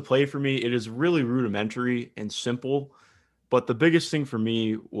is the play for me. It is really rudimentary and simple, but the biggest thing for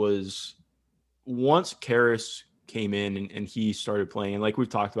me was once Caris came in and he started playing, and like we've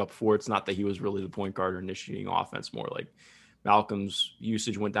talked about before, it's not that he was really the point guard or initiating offense, more like Malcolm's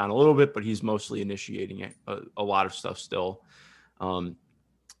usage went down a little bit, but he's mostly initiating a lot of stuff still.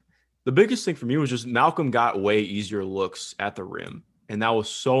 The biggest thing for me was just Malcolm got way easier looks at the rim. And that was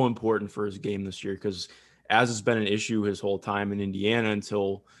so important for his game this year because as has been an issue his whole time in Indiana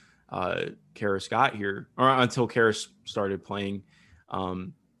until Caris got here, or until Caris started playing,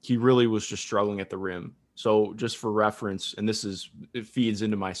 he really was just struggling at the rim. So just for reference, and it feeds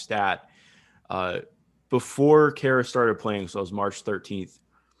into my stat, before Caris started playing, so it was March 13th,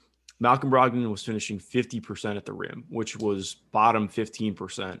 Malcolm Brogdon was finishing 50% at the rim, which was bottom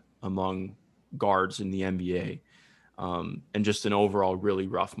 15% among guards in the NBA, and just an overall really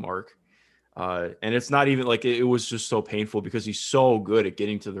rough mark. And it's not even like it was just so painful because he's so good at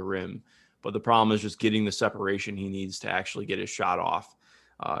getting to the rim. But the problem is just getting the separation he needs to actually get his shot off,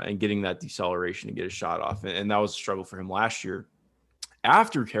 and getting that deceleration to get his shot off. And that was a struggle for him last year.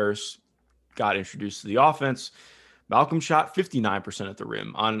 After Caris got introduced to the offense, Malcolm shot 59% at the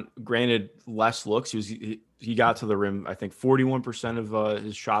rim on, granted, less looks. He got to the rim. I think 41% of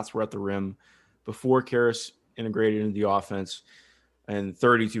his shots were at the rim before Caris integrated into the offense, and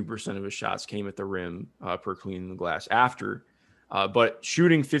 32% of his shots came at the rim per cleaning the glass after. But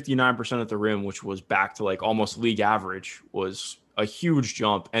shooting 59% at the rim, which was back to like almost league average, was a huge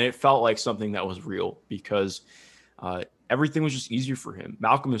jump. And it felt like something that was real because everything was just easier for him.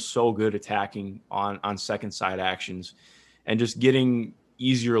 Malcolm is so good attacking on second side actions and just getting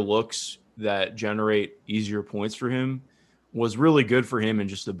easier looks that generate easier points for him was really good for him and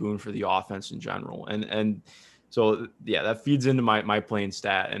just a boon for the offense in general. And so, yeah, that feeds into my playing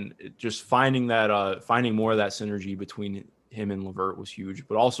stat, and just finding more of that synergy between him and LeVert was huge,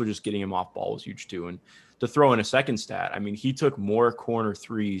 but also just getting him off ball was huge too. And to throw in a second stat, I mean, he took more corner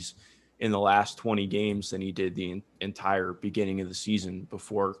threes in the last 20 games than he did the entire beginning of the season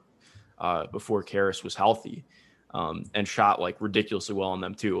before Caris was healthy, and shot like ridiculously well on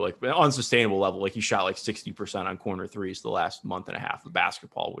them too, like unsustainable level. Like he shot like 60% on corner threes the last month and a half of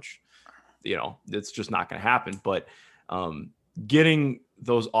basketball, which, it's just not going to happen. But getting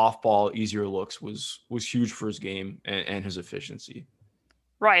those off-ball easier looks was huge for his game and his efficiency.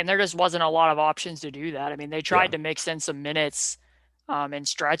 Right, and there just wasn't a lot of options to do that. I mean, they tried to mix in some minutes in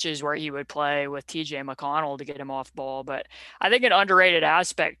stretches where he would play with TJ McConnell to get him off ball. But I think an underrated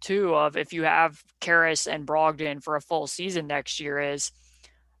aspect too of if you have Caris and Brogdon for a full season next year is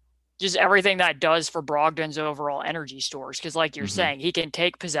just everything that does for Brogdon's overall energy stores. Because like you're saying, he can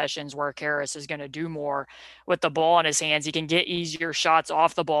take possessions where Caris is going to do more with the ball in his hands. He can get easier shots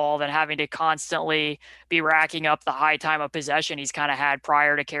off the ball than having to constantly be racking up the high time of possession he's kind of had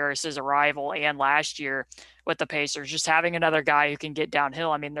prior to Caris's arrival and last year with the Pacers. Just having another guy who can get downhill.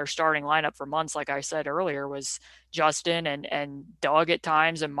 I mean, their starting lineup for months, like I said earlier, was Justin and Doug at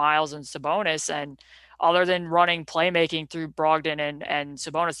times and Miles and Sabonis. And other than running playmaking through Brogdon and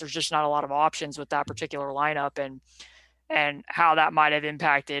Sabonis, there's just not a lot of options with that particular lineup, and how that might have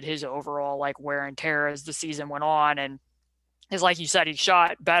impacted his overall like wear and tear as the season went on. And is like you said, he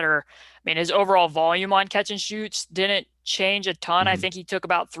shot better. I mean, his overall volume on catch and shoots didn't change a ton. I think he took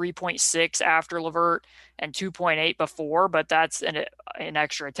about 3.6 after LeVert and 2.8 before, but that's an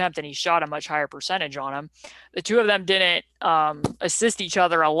extra attempt, and he shot a much higher percentage on him. The two of them didn't assist each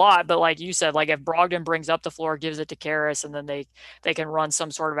other a lot, but like you said, like if Brogdon brings up the floor, gives it to Caris, and then they can run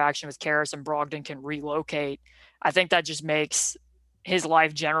some sort of action with Caris and Brogdon can relocate, I think that just makes his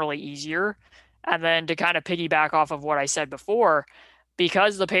life generally easier. And then to kind of piggyback off of what I said before,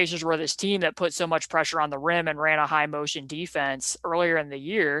 because the Pacers were this team that put so much pressure on the rim and ran a high motion defense earlier in the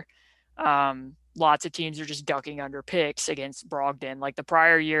year, lots of teams are just ducking under picks against Brogdon. Like the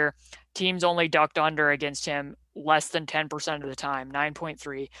prior year, teams only ducked under against him less than 10% of the time,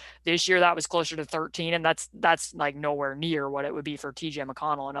 9.3. This year, that was closer to 13, and that's like nowhere near what it would be for TJ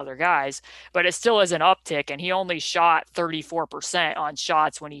McConnell and other guys. But it still is an uptick, and he only shot 34% on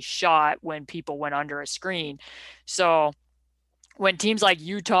shots when people went under a screen. So when teams like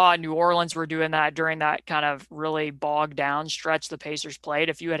Utah and New Orleans were doing that during that kind of really bogged down stretch the Pacers played,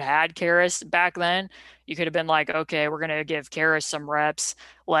 if you had Caris back then, you could have been like, okay, we're going to give Caris some reps,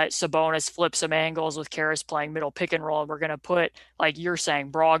 let Sabonis flip some angles with Caris playing middle pick and roll. And we're going to put, like you're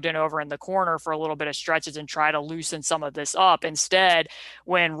saying, Brogdon over in the corner for a little bit of stretches and try to loosen some of this up. Instead,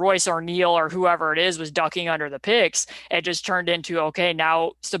 when Royce O'Neal or whoever it is was ducking under the picks, it just turned into, okay,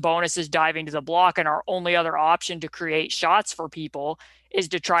 now Sabonis is diving to the block, and our only other option to create shots for people people is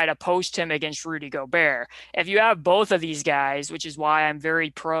to try to post him against Rudy Gobert. If you have both of these guys, which is why I'm very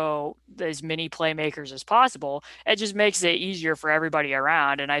pro as many playmakers as possible, it just makes it easier for everybody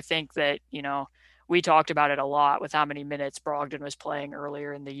around. And I think that, we talked about it a lot with how many minutes Brogdon was playing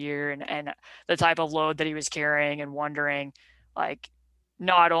earlier in the year and the type of load that he was carrying, and wondering, like,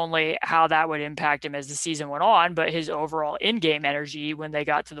 not only how that would impact him as the season went on, but his overall in-game energy when they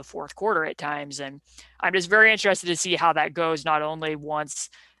got to the fourth quarter at times. And I'm just very interested to see how that goes, not only once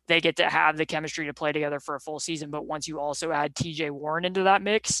they get to have the chemistry to play together for a full season, but once you also add TJ Warren into that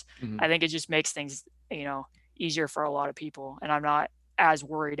mix, I think it just makes things, easier for a lot of people. And I'm not as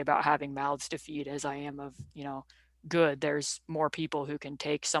worried about having mouths to feed as I am of, good. There's more people who can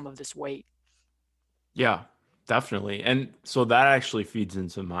take some of this weight. Yeah, definitely. And so that actually feeds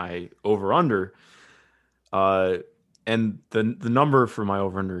into my over-under. And the number for my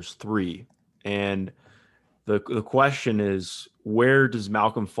over-under is 3. And the question is, where does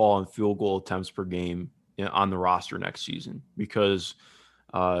Malcolm fall in field goal attempts per game on the roster next season? Because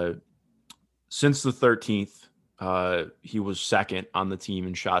since the 13th, he was second on the team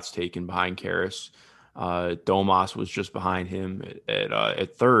in shots taken behind Caris. Domas was just behind him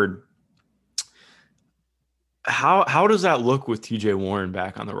at third. How does that look with TJ Warren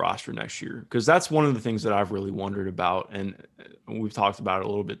back on the roster next year? Because that's one of the things that I've really wondered about, and we've talked about it a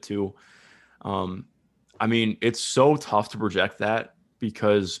little bit too. I mean, it's so tough to project that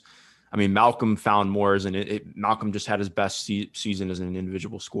because, Malcolm found more Malcolm just had his best season as an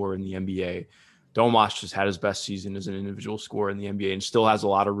individual scorer in the NBA. Domas just had his best season as an individual scorer in the NBA and still has a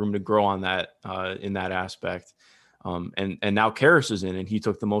lot of room to grow on that in that aspect. And now Caris is in, and he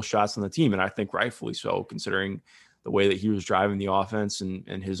took the most shots on the team, and I think rightfully so, considering the way that he was driving the offense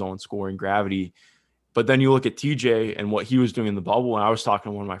and his own scoring gravity. But then you look at TJ and what he was doing in the bubble, and I was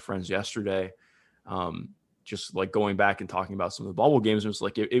talking to one of my friends yesterday, just like going back and talking about some of the bubble games. It was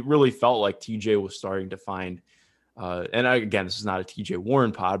like it really felt like TJ was starting to find, again, this is not a TJ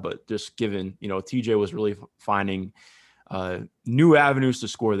Warren pod, but just given, TJ was really finding new avenues to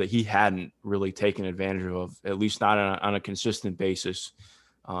score that he hadn't really taken advantage of, at least not on a consistent basis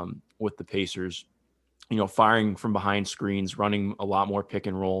with the Pacers, firing from behind screens, running a lot more pick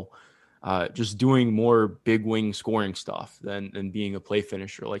and roll, just doing more big wing scoring stuff than being a play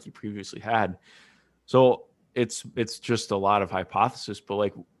finisher like he previously had. So it's just a lot of hypothesis, but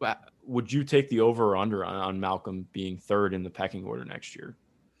like, would you take the over or under on Malcolm being third in the pecking order next year?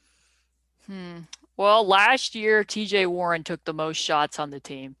 Well, last year, TJ Warren took the most shots on the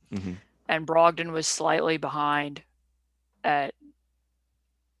team, and Brogdon was slightly behind TJ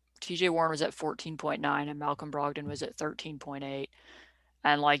Warren was at 14.9 and Malcolm Brogdon was at 13.8.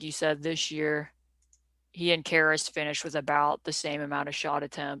 And like you said, this year, he and Caris finished with about the same amount of shot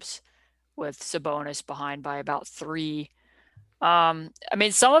attempts, with Sabonis behind by about 3. Some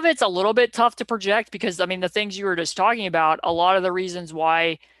of it's a little bit tough to project because, the things you were just talking about, a lot of the reasons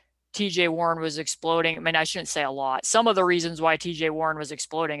why TJ Warren was exploding. I shouldn't say a lot. Some of the reasons why TJ Warren was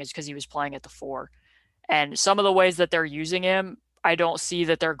exploding is because he was playing at the 4. And some of the ways that they're using him, I don't see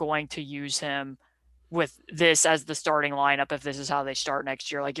that they're going to use him with this as the starting lineup if this is how they start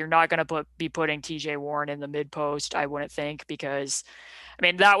next year. Like, you're not going to be putting TJ Warren in the mid post, I wouldn't think, because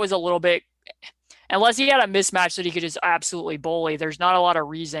that was a little bit, unless he had a mismatch that he could just absolutely bully, there's not a lot of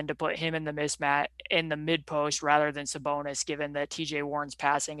reason to put him in the mismatch in the mid post rather than Sabonis, given that TJ Warren's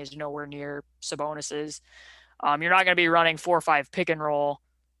passing is nowhere near Sabonis's. You're not going to be running 4-5 pick and roll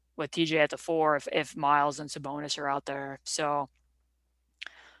with TJ at the 4 if Miles and Sabonis are out there. So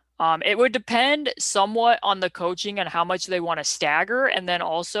it would depend somewhat on the coaching and how much they want to stagger. And then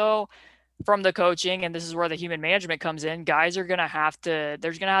also from the coaching, and this is where the human management comes in, there's going to have to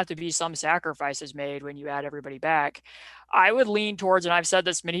be some sacrifices made when you add everybody back. I would lean towards, and I've said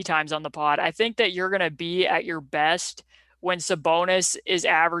this many times on the pod, I think that you're going to be at your best when Sabonis is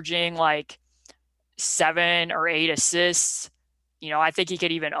averaging like 7 or 8 assists. I think he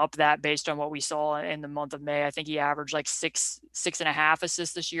could even up that based on what we saw in the month of May. I think he averaged like 6.5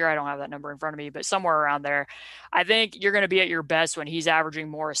 assists this year. I don't have that number in front of me, but somewhere around there. I think you're going to be at your best when he's averaging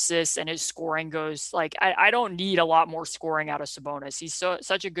more assists and his scoring goes like, I don't need a lot more scoring out of Sabonis. He's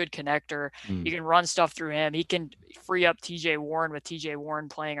such a good connector. You can run stuff through him. He can free up TJ Warren with TJ Warren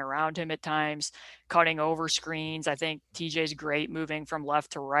playing around him at times, cutting over screens. I think TJ's great moving from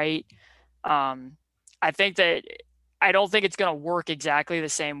left to right. I don't think it's going to work exactly the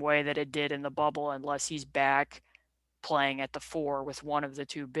same way that it did in the bubble unless he's back playing at the 4 with one of the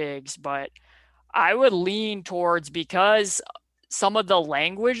 2 bigs. But I would lean towards, because some of the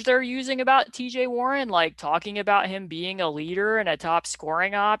language they're using about TJ Warren, like talking about him being a leader and a top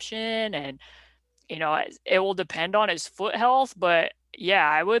scoring option and it will depend on his foot health, but yeah,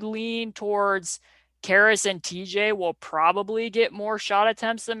 I would lean towards Caris and TJ will probably get more shot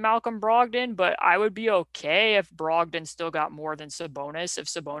attempts than Malcolm Brogdon, but I would be okay if Brogdon still got more than Sabonis. If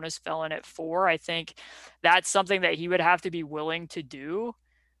Sabonis fell in at 4, I think that's something that he would have to be willing to do,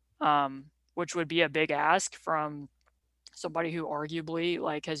 which would be a big ask from somebody who arguably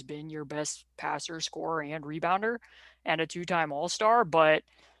like has been your best passer, scorer, and rebounder and a 2-time All-Star. But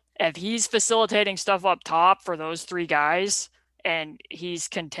if he's facilitating stuff up top for those 3 guys and he's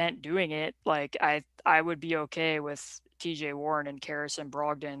content doing it, like I would be okay with TJ Warren and Caris and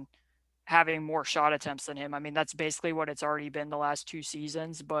Brogdon having more shot attempts than him. I mean, that's basically what it's already been the last 2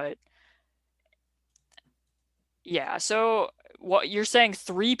 seasons, but yeah. So what you're saying,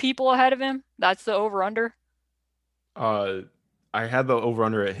 3 people ahead of him? That's the over under? I had the over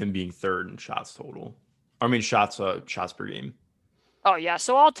under at him being 3rd in shots total. I mean shots per game. Oh yeah,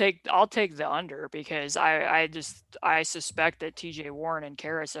 so I'll take the under because I suspect that TJ Warren and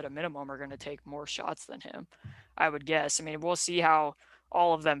Caris at a minimum are going to take more shots than him. I would guess. I mean, we'll see how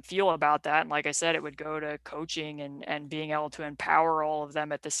all of them feel about that. And like I said, it would go to coaching and being able to empower all of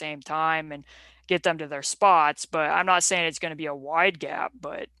them at the same time and get them to their spots. But I'm not saying it's going to be a wide gap,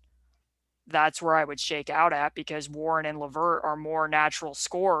 but that's where I would shake out at because Warren and LeVert are more natural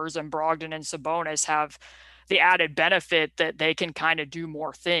scorers and Brogdon and Sabonis have the added benefit that they can kind of do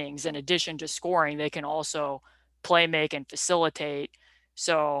more things. In addition to scoring, they can also play make and facilitate.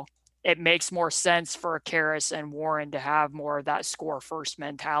 So it makes more sense for Caris and Warren to have more of that score first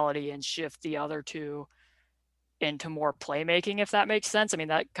mentality and shift the other 2 into more playmaking, if that makes sense. I mean,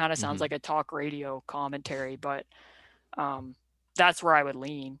 that kind of sounds like a talk radio commentary, but that's where I would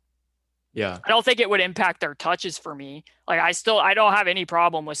lean. Yeah. I don't think it would impact their touches for me. Like I don't have any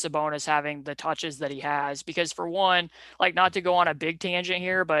problem with Sabonis having the touches that he has because for one, like not to go on a big tangent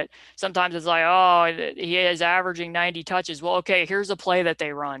here, but sometimes it's like, oh, he is averaging 90 touches. Well, okay, here's a play that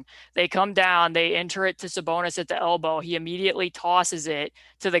they run. They come down, they enter it to Sabonis at the elbow. He immediately tosses it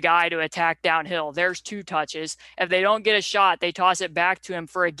to the guy to attack downhill. There's 2 touches. If they don't get a shot, they toss it back to him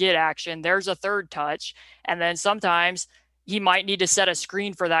for a get action. There's a 3rd touch. And then sometimes he might need to set a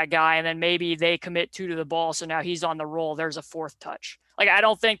screen for that guy, and then maybe they commit 2 to the ball, so now he's on the roll. There's a 4th touch. Like, I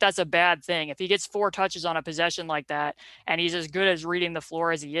don't think that's a bad thing. If he gets 4 touches on a possession like that, and he's as good as reading the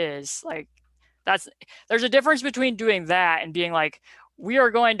floor as he is, like, there's a difference between doing that and being like, we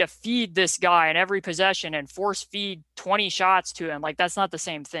are going to feed this guy in every possession and force feed 20 shots to him. Like, that's not the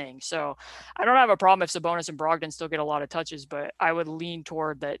same thing. So I don't have a problem if Sabonis and Brogdon still get a lot of touches, but I would lean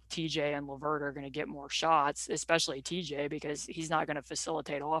toward that TJ and LeVert are going to get more shots, especially TJ, because he's not going to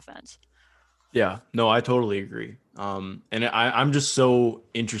facilitate offense. Yeah, no, I totally agree. And I'm just so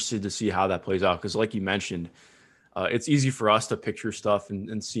interested to see how that plays out. Cause like you mentioned, it's easy for us to picture stuff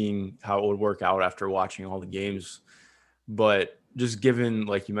and seeing how it would work out after watching all the games. But just given,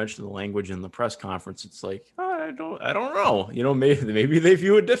 like you mentioned, the language in the press conference, it's like, I don't know, maybe they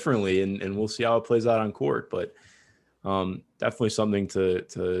view it differently and we'll see how it plays out on court, but definitely something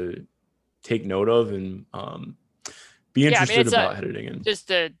to take note of and be interested about heading in. Just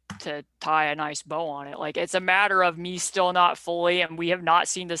to tie a nice bow on it, like it's a matter of me still not fully, and we have not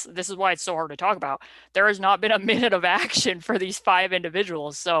seen this. This is why it's so hard to talk about. There has not been a minute of action for these 5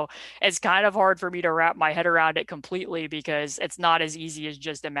 individuals, so it's kind of hard for me to wrap my head around it completely because it's not as easy as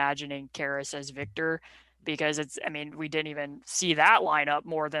just imagining Caris as Victor. Because we didn't even see that lineup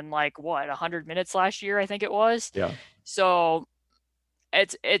more than 100 minutes last year, I think it was. Yeah. So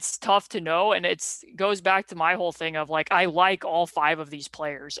it's tough to know, and it's goes back to my whole thing of I like all 5 of these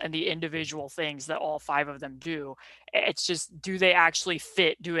players and the individual things that all 5 of them do. It's just, do they actually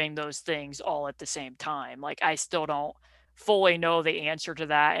fit doing those things all at the same time? I still don't fully know the answer to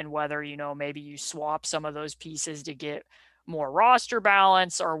that, and whether maybe you swap some of those pieces to get more roster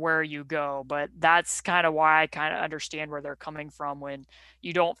balance or where you go. But that's kind of why I kind of understand where they're coming from when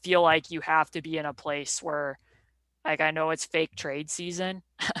you don't feel like you have to be in a place where, I know it's fake trade season,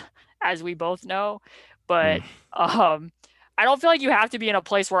 as we both know, but I don't feel like you have to be in a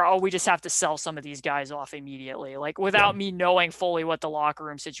place where, we just have to sell some of these guys off immediately, without me knowing fully what the locker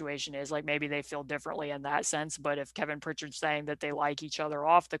room situation is. Maybe they feel differently in that sense, but if Kevin Pritchard's saying that they like each other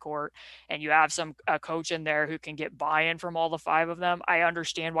off the court and you have a coach in there who can get buy-in from all the 5 of them, I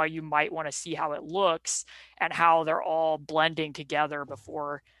understand why you might want to see how it looks and how they're all blending together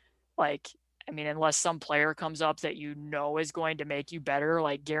before, unless some player comes up that is going to make you better,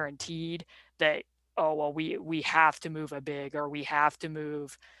 guaranteed that, we have to move a big, or we have to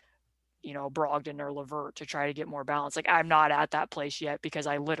move, Brogdon or LeVert to try to get more balance. I'm not at that place yet because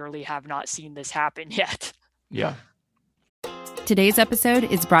I literally have not seen this happen yet. Yeah. Today's episode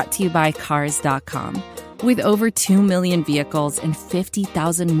is brought to you by Cars.com. With over 2 million vehicles and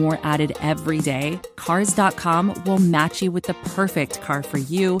 50,000 more added every day, Cars.com will match you with the perfect car for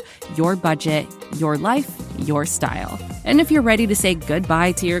you, your budget, your life, your style. And if you're ready to say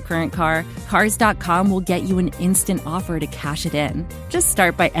goodbye to your current car, Cars.com will get you an instant offer to cash it in. Just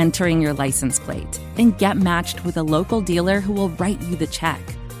start by entering your license plate and get matched with a local dealer who will write you the check.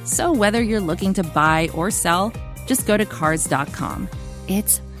 So whether you're looking to buy or sell, just go to Cars.com.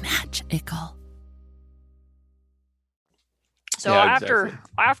 It's magical. So Yeah, exactly.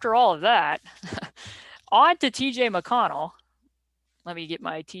 after all of that, on to TJ McConnell. Let me get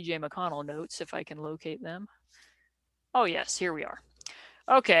my TJ McConnell notes if I can locate them. Oh yes, here we are.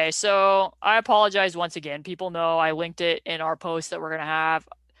 Okay, so I apologize once again. People know I linked it in our post that we're gonna have.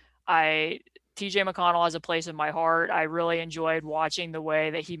 TJ McConnell has a place in my heart. I really enjoyed watching the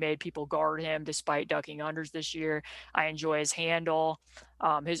way that he made people guard him despite ducking unders this year. I enjoy his handle,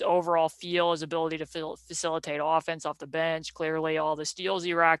 his overall feel, his ability to facilitate offense off the bench. Clearly, all the steals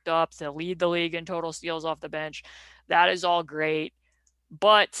he racked up to lead the league in total steals off the bench. That is all great.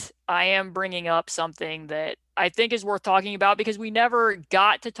 But I am bringing up something that I think is worth talking about because we never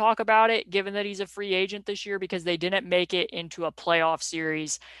got to talk about it, given that he's a free agent this year, because they didn't make it into a playoff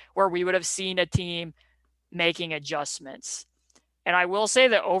series where we would have seen a team making adjustments. And I will say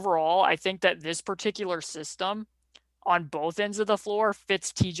that overall, I think that this particular system on both ends of the floor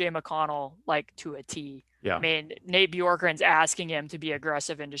fits TJ McConnell like to a T. Yeah. I mean, Nate Bjorkgren's asking him to be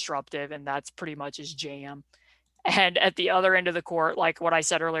aggressive and disruptive, and that's pretty much his jam. And at the other end of the court, like what I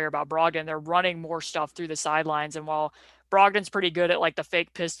said earlier about Brogdon, they're running more stuff through the sidelines. And while Brogdon's pretty good at like the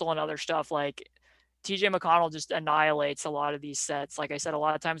fake pistol and other stuff, like TJ McConnell just annihilates a lot of these sets. Like I said, a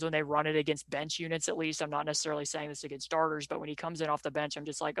lot of times when they run it against bench units, at least, I'm not necessarily saying this against starters, but when he comes in off the bench, I'm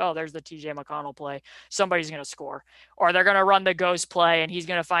just like, oh, there's the TJ McConnell play. Somebody's going to score. Or they're going to run the ghost play and he's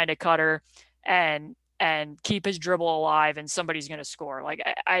going to find a cutter and keep his dribble alive and somebody's going to score. Like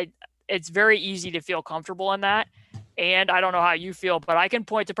it's very easy to feel comfortable in that. And I don't know how you feel, but I can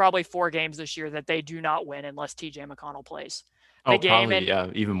point to probably 4 games this year that they do not win unless TJ McConnell plays.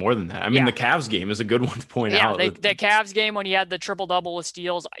 Even more than that. I mean, the Cavs game is a good one to point out. The Cavs game when he had the triple-double with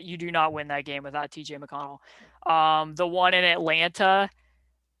steals, you do not win that game without TJ McConnell. The one in Atlanta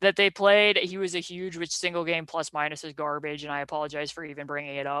that they played, he was a huge, which single game plus minus is garbage, and I apologize for even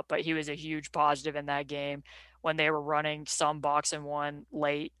bringing it up, but he was a huge positive in that game when they were running some box and one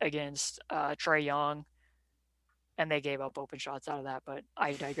late against Trae Young, and they gave up open shots out of that, but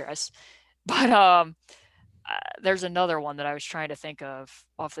I digress. But there's another one that I was trying to think of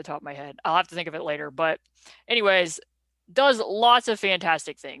off the top of my head. I'll have to think of it later. But anyways, does lots of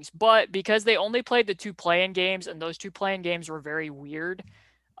fantastic things. But because they only played the 2 play-in games, and those 2 play-in games were very weird,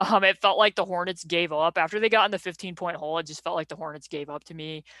 it felt like the Hornets gave up. After they got in the 15-point hole, it just felt like the Hornets gave up to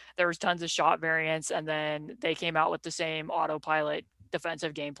me. There was tons of shot variance, and then they came out with the same autopilot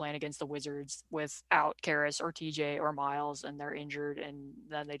defensive game plan against the Wizards without Caris or TJ or Miles, and they're injured, and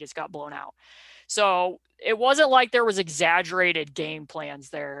then they just got blown out. So it wasn't like there was exaggerated game plans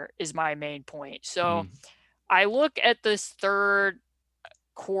there is my main point. So I look at this third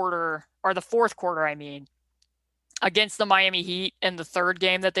quarter, or the fourth quarter, I mean, against the Miami Heat in the third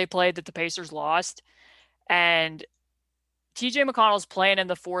game that they played that the Pacers lost. And TJ McConnell's playing in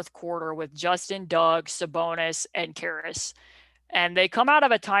the fourth quarter with Justin, Doug, Sabonis, and Caris. And they come out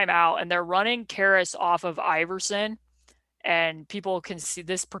of a timeout and they're running Caris off of Iverson. And people can see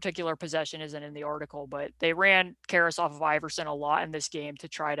this particular possession isn't in the article, but they ran Caris off of Iverson a lot in this game to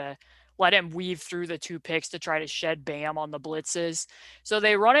try to let him weave through the 2 picks to try to shed Bam on the blitzes. So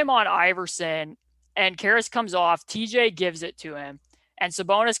they run him on Iverson and Caris comes off. TJ gives it to him. And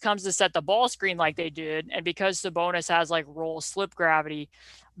Sabonis comes to set the ball screen like they did. And because Sabonis has like roll slip gravity,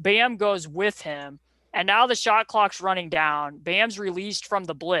 Bam goes with him. And now the shot clock's running down. Bam's released from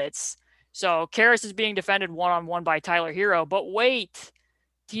the blitz. So Caris is being defended one-on-one by Tyler Hero. But wait,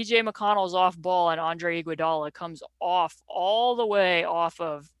 TJ McConnell's off ball and Andre Iguodala comes off all the way off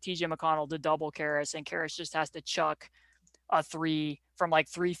of TJ McConnell to double Caris. And Caris just has to chuck a 3 from like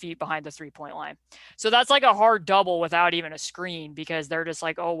 3 feet behind the 3-point line. So that's like a hard double without even a screen because they're just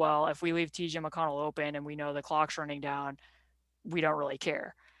like, oh, well, if we leave TJ McConnell open and we know the clock's running down, we don't really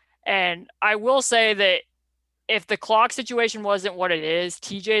care. And I will say that if the clock situation wasn't what it is,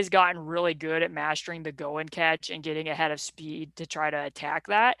 TJ's gotten really good at mastering the go and catch and getting ahead of speed to try to attack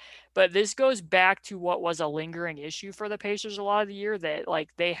that. But this goes back to what was a lingering issue for the Pacers a lot of the year, that like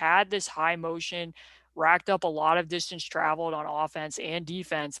they had this high motion, racked up a lot of distance traveled on offense and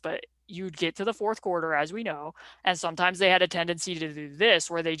defense, but you'd get to the fourth quarter, as we know, and sometimes they had a tendency to do this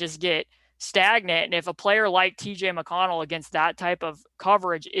where they just get stagnant. And if a player like TJ McConnell against that type of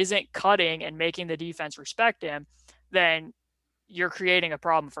coverage isn't cutting and making the defense respect him, then you're creating a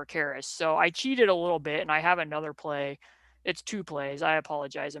problem for Caris. So I cheated a little bit, and I have another play. It's 2 plays. I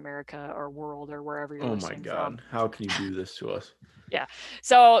apologize, America or world or wherever you're listening from. Oh my God. How can you do this to us? Yeah.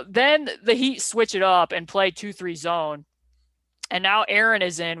 So then the Heat switch it up and play 2-3 zone. And now Aaron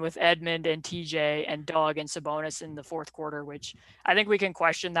is in with Edmond and TJ and Doug and Sabonis in the fourth quarter, which I think we can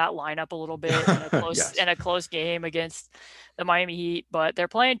question that lineup a little bit in a close yes. in a close game against the Miami Heat. But they're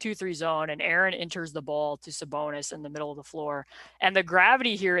playing 2-3 zone, and Aaron enters the ball to Sabonis in the middle of the floor. And the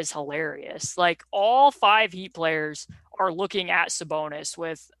gravity here is hilarious. Like, all 5 Heat players are looking at Sabonis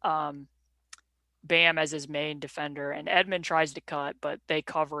with Bam as his main defender, and Edmond tries to cut, but they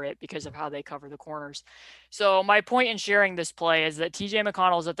cover it because of how they cover the corners. So my point in sharing this play is that TJ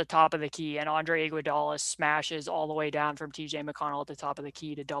McConnell is at the top of the key, and Andre Iguodala smashes all the way down from TJ McConnell at the top of the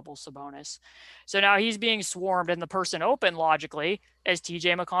key to double Sabonis. So now he's being swarmed, and the person open logically is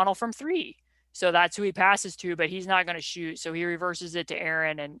TJ McConnell from 3. So that's who he passes to, but he's not going to shoot. So he reverses it to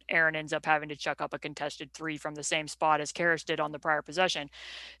Aaron, and Aaron ends up having to chuck up a contested 3 from the same spot as Caris did on the prior possession.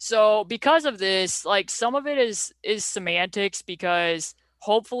 So because of this, like, some of it is semantics, because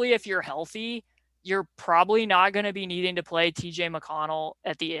hopefully if you're healthy, you're probably not going to be needing to play TJ McConnell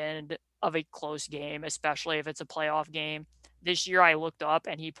at the end of a close game, especially if it's a playoff game. This year I looked up,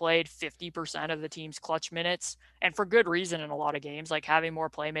 and he played 50% of the team's clutch minutes, and for good reason in a lot of games. Like, having more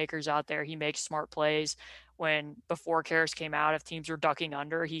playmakers out there, he makes smart plays. Before Caris came out, if teams were ducking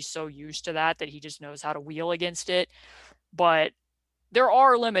under, he's so used to that he just knows how to wheel against it. But there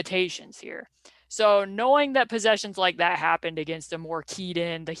are limitations here. So knowing that possessions like that happened against a more keyed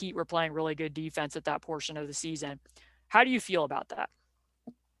in, the Heat were playing really good defense at that portion of the season, how do you feel about that?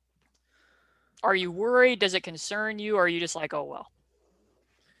 Are you worried? Does it concern you? Or are you just like, oh,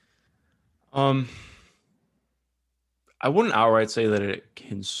 well? I wouldn't outright say that it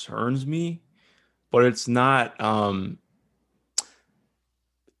concerns me, but it's not, and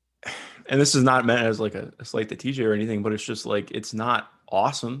this is not meant as like a slight to TJ or anything, but it's just like, it's not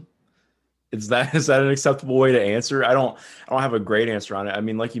awesome. Is that an acceptable way to answer? I don't have a great answer on it. I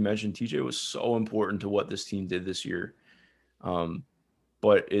mean, like you mentioned, TJ was so important to what this team did this year.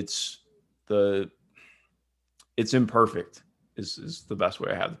 But it's imperfect is the best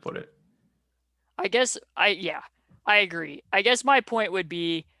way I have to put it. I guess I agree. I guess my point would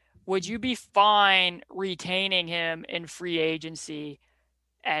be, would you be fine retaining him in free agency?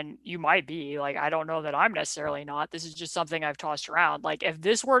 And you might be. Like, I don't know that I'm necessarily not. This is just something I've tossed around. Like, if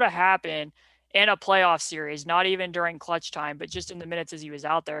this were to happen in a playoff series, not even during clutch time, but just in the minutes as he was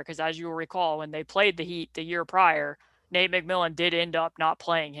out there, because as you will recall, when they played the Heat the year prior, Nate McMillan did end up not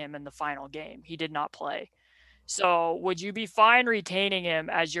playing him in the final game. He did not play. So would you be fine retaining him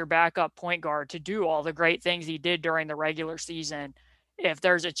as your backup point guard to do all the great things he did during the regular season if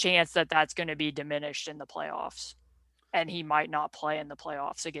there's a chance that that's going to be diminished in the playoffs and he might not play in the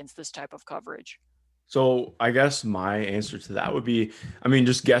playoffs against this type of coverage? So I guess my answer to that would be, I mean,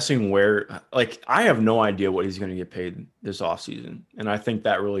 just guessing where, like, I have no idea what he's going to get paid this offseason. And I think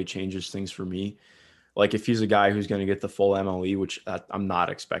that really changes things for me. Like, if he's a guy who's going to get the full MLE, which I'm not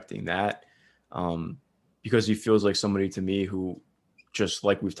expecting that, because he feels like somebody to me who, just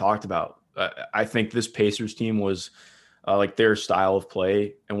like we've talked about, I think this Pacers team was like their style of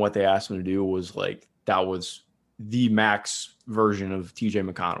play, and what they asked him to do was like, that was the max version of TJ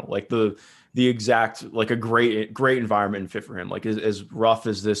McConnell, like the exact, like a great environment and fit for him. Like, as rough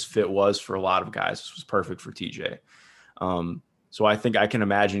as this fit was for a lot of guys, this was perfect for TJ. So I think I can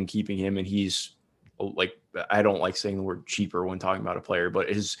imagine keeping him, and he's like, I don't like saying the word cheaper when talking about a player, but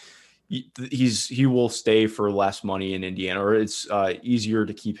he will stay for less money in Indiana, or it's easier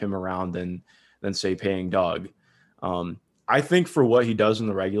to keep him around than say paying Doug. I think for what he does in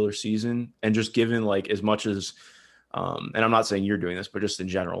the regular season, and just given like as much as, and I'm not saying you're doing this, but just in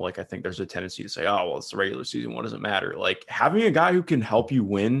general, like, I think there's a tendency to say, oh, well, it's the regular season, what does it matter? Like, having a guy who can help you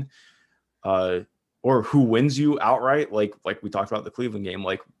win, or who wins you outright, like we talked about the Cleveland game,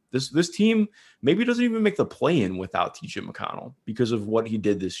 like this team maybe doesn't even make the play-in without TJ McConnell because of what he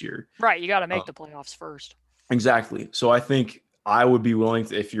did this year. Right, you got to make the playoffs first. Exactly. So I think I would be willing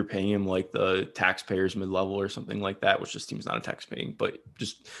to, if you're paying him like the taxpayers mid-level or something like that, which this team's not a tax paying, but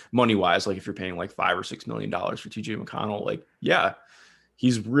just money-wise, like if you're paying like $5 or $6 million for TJ McConnell, like, yeah,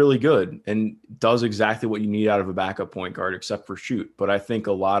 he's really good and does exactly what you need out of a backup point guard, except for shoot. But I think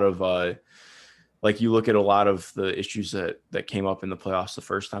a lot of like, you look at a lot of the issues that came up in the playoffs the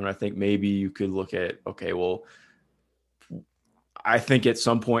first time, and I think maybe you could look at, okay, well, I think at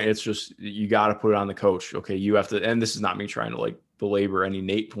some point it's just, you got to put it on the coach. Okay, you have to, and this is not me trying to like belabor any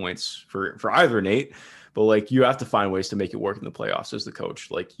Nate points for either Nate, but like you have to find ways to make it work in the playoffs as the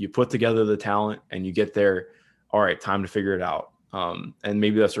coach. Like you put together the talent and you get there. All right, time to figure it out. And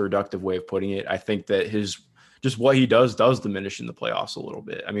maybe that's a reductive way of putting it. I think that just what he does diminish in the playoffs a little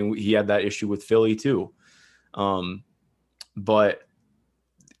bit. I mean, he had that issue with Philly too. But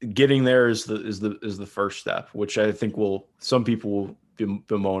getting there is the first step, which I think some people will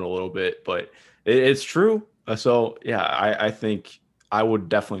bemoan a little bit, but it's true. So yeah, I think I would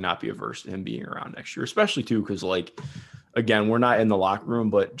definitely not be averse to him being around next year, especially too, because like, again, we're not in the locker room,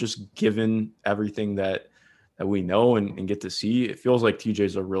 but just given everything that we know and get to see, it feels like TJ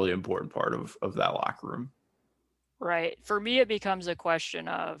is a really important part of that locker room. Right. For me, it becomes a question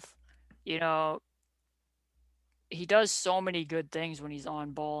of, he does so many good things when he's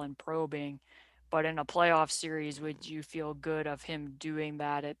on ball and probing, but in a playoff series, would you feel good of him doing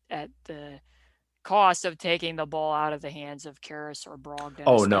that at the cost of taking the ball out of the hands of Caris or Brogdon?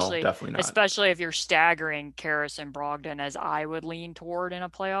 Oh, no, definitely not. Especially if you're staggering Caris and Brogdon, as I would lean toward in a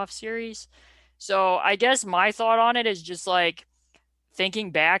playoff series. So I guess my thought on it is just like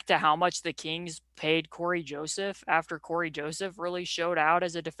thinking back to how much the Kings paid Corey Joseph after Corey Joseph really showed out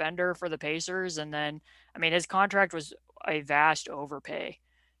as a defender for the Pacers. And then, I mean, his contract was a vast overpay.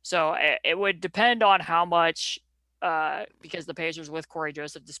 So it would depend on how much, because the Pacers with Corey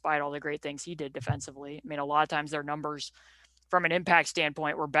Joseph, despite all the great things he did defensively, I mean, a lot of times their numbers from an impact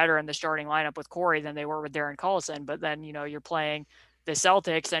standpoint were better in the starting lineup with Corey than they were with Darren Collison. But then, you're playing the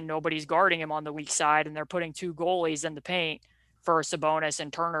Celtics and nobody's guarding him on the weak side, and they're putting two goalies in the paint for Sabonis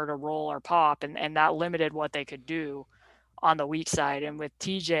and Turner to roll or pop, and that limited what they could do on the weak side. And with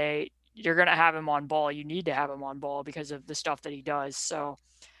TJ, you're going to have him on ball. You need to have him on ball because of the stuff that he does. So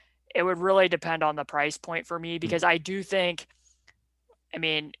it would really depend on the price point for me, because I do think, I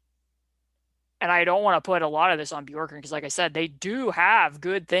mean, and I don't want to put a lot of this on Bjorkgren, because like I said, they do have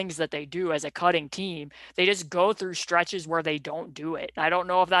good things that they do as a cutting team. They just go through stretches where they don't do it. I don't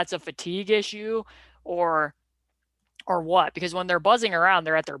know if that's a fatigue issue or what, because when they're buzzing around,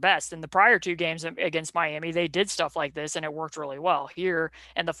 they're at their best. In the prior two games against Miami, they did stuff like this and it worked really well. Here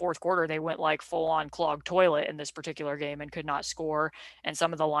in the fourth quarter, they went like full on clogged toilet in this particular game and could not score. And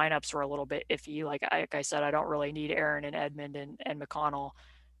some of the lineups were a little bit iffy. Like I said, I don't really need Aaron and Edmond and McConnell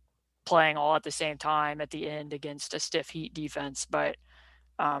playing all at the same time at the end against a stiff Heat defense. But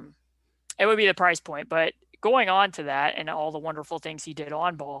it would be the price point. But going on to that and all the wonderful things he did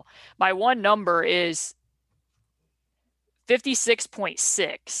on ball, my one number is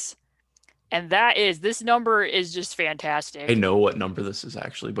 56.6. And this number is just fantastic. I know what number this is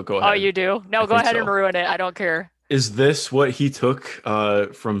actually, but go ahead. Oh, you do? No, go ahead and ruin it. I don't care. Is this what he took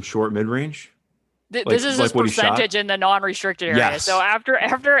from short mid-range? This is his percentage in the non-restricted area. Yes. So after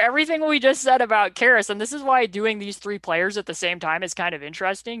everything we just said about Caris, and this is why doing these three players at the same time is kind of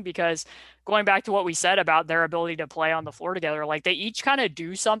interesting, because going back to what we said about their ability to play on the floor together, like they each kind of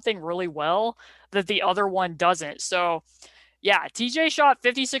do something really well that the other one doesn't. So yeah, TJ shot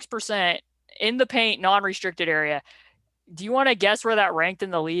 56% in the paint, non-restricted area. Do you want to guess where that ranked in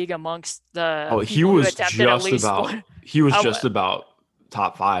the league amongst the? Oh, he was just about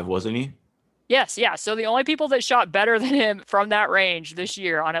top 5, wasn't he? Yes, yeah. So the only people that shot better than him from that range this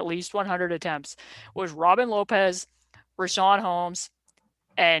year on at least 100 attempts was Robin Lopez, Rashawn Holmes,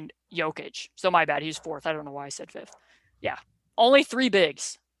 and Jokic. So my bad, he's 4th. I don't know why I said 5th. Yeah, only 3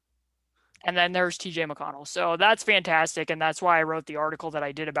 bigs. And then there's TJ McConnell. So that's fantastic. And that's why I wrote the article that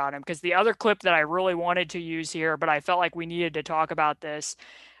I did about him, because the other clip that I really wanted to use here, but I felt like we needed to talk about this,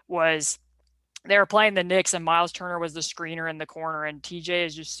 was they were playing the Knicks and Miles Turner was the screener in the corner. And TJ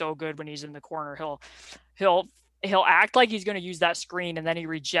is just so good when he's in the corner. He'll act like he's going to use that screen, and then he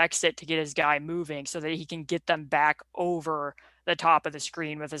rejects it to get his guy moving so that he can get them back over the top of the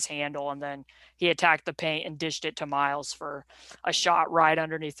screen with his handle. And then he attacked the paint and dished it to Miles for a shot right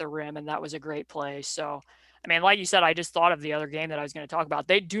underneath the rim. And that was a great play. So, I mean, like you said, I just thought of the other game that I was going to talk about.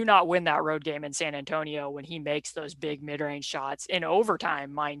 They do not win that road game in San Antonio when he makes those big mid-range shots in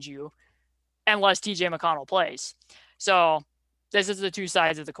overtime, mind you, unless TJ McConnell plays. So this is the two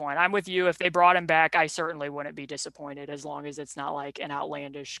sides of the coin. I'm with you. If they brought him back, I certainly wouldn't be disappointed, as long as it's not like an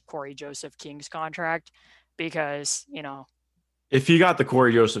outlandish Corey Joseph Kings contract, because, if he got the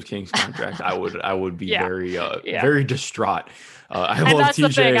Corey Joseph Kings contract, I would be very distraught. I love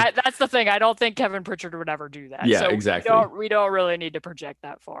TJ. That's the thing. I don't think Kevin Pritchard would ever do that. Yeah, so exactly. We don't really need to project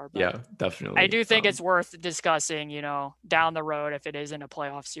that far. But yeah, definitely. I do think it's worth discussing, down the road, if it is in a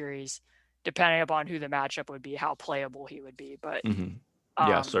playoff series, depending upon who the matchup would be, how playable he would be. But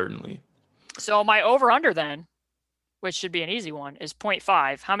yeah, certainly. So my over-under then, which should be an easy one, is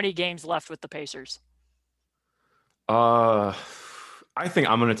 0.5. How many games left with the Pacers? I think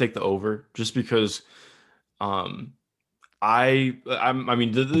I'm going to take the over just because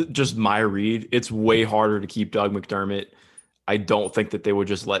just my read, it's way harder to keep Doug McDermott. I don't think that they would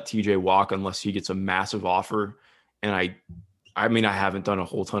just let TJ walk unless he gets a massive offer. And I mean, I haven't done a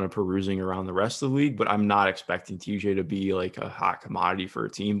whole ton of perusing around the rest of the league, but I'm not expecting TJ to be like a hot commodity for a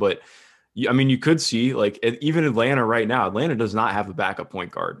team. But I mean, you could see like even Atlanta right now, Atlanta does not have a backup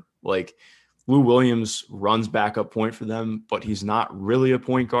point guard. Like Lou Williams runs backup point for them, but he's not really a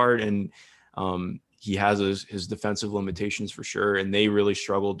point guard. And he has his defensive limitations for sure. And they really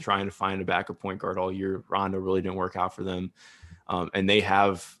struggled trying to find a backup point guard all year. Rondo really didn't work out for them. And they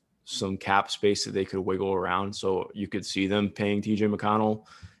have some cap space that they could wiggle around. So you could see them paying TJ McConnell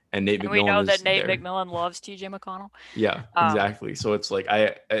and Nate McMillan. We know that Nate there. McMillan loves TJ McConnell. Yeah, exactly. So it's like,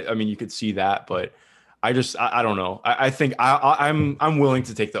 I mean, you could see that, but I don't know. I think I'm willing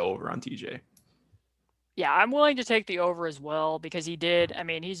to take the over on TJ. Yeah, I'm willing to take the over as well because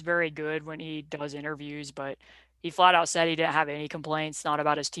he's very good when he does interviews, but he flat out said he didn't have any complaints, not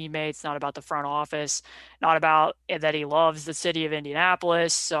about his teammates, not about the front office, not about that he loves the city of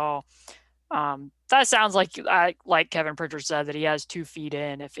Indianapolis. So that sounds like Kevin Pritchard said, that he has 2 feet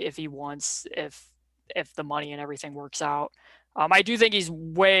in if he wants, if the money and everything works out. I do think he's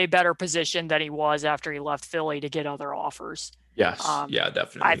way better positioned than he was after he left Philly to get other offers. Yes. Yeah,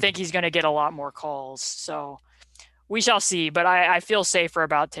 definitely. I think he's going to get a lot more calls. So we shall see, but I feel safer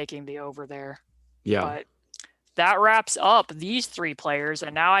about taking the over there. Yeah. But that wraps up these 3 players.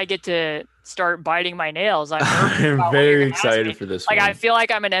 And now I get to start biting my nails. I'm very excited for this one. I feel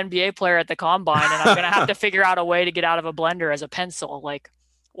like I'm an NBA player at the combine and I'm going to have to figure out a way to get out of a blender as a pencil. Like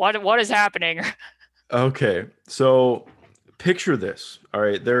what is happening? Okay. So picture this. All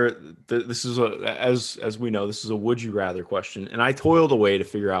right. This is as we know, this is a would you rather question. And I toiled away to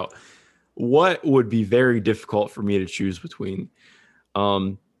figure out what would be very difficult for me to choose between.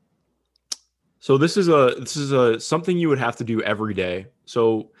 So this is something you would have to do every day.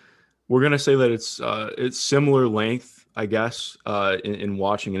 So we're going to say that it's similar length, I guess, in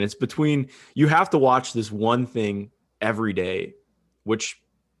watching. And it's between, you have to watch this one thing every day, which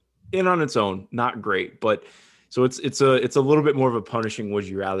in on its own, not great, but so it's a little bit more of a punishing would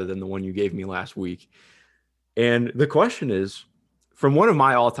you rather than the one you gave me last week. And the question is, from one of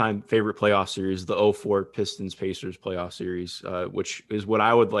my all-time favorite playoff series, the 2004 Pistons-Pacers playoff series, which is what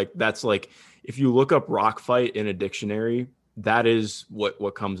I would like. That's like, if you look up rock fight in a dictionary, that is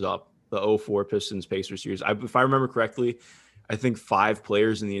what comes up, the 2004 Pistons-Pacers series. If I remember correctly, I think 5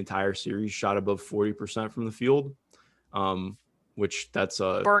 players in the entire series shot above 40% from the field, which that's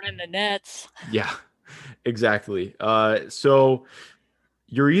burning the nets. Yeah. Exactly. So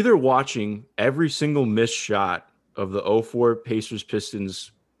you're either watching every single missed shot of the 2004 Pacers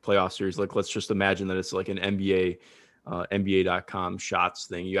Pistons playoff series. Like, let's just imagine that it's like an NBA.com shots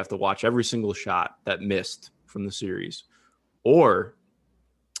thing. You have to watch every single shot that missed from the series, or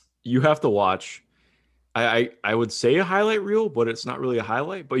you have to watch, I would say a highlight reel, but it's not really a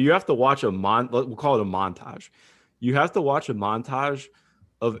highlight, but you have to watch we'll call it a montage. You have to watch a montage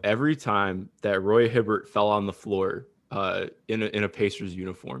of every time that Roy Hibbert fell on the floor in a Pacers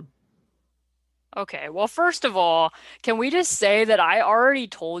uniform. Okay, well, first of all, can we just say that I already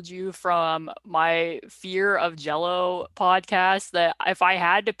told you from my Fear of Jello podcast that if I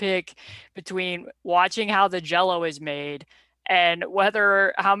had to pick between watching how the Jello is made and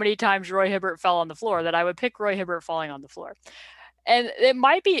how many times Roy Hibbert fell on the floor, that I would pick Roy Hibbert falling on the floor. And it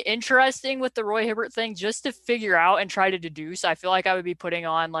might be interesting with the Roy Hibbert thing just to figure out and try to deduce. I feel like I would be putting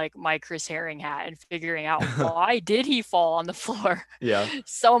on like my Chris Herring hat and figuring out why did he fall on the floor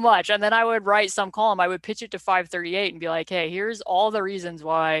so much. And then I would write some column. I would pitch it to 538 and be like, hey, here's all the reasons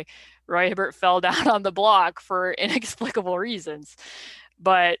why Roy Hibbert fell down on the block for inexplicable reasons.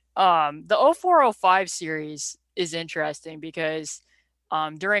 But the 04-05 series is interesting because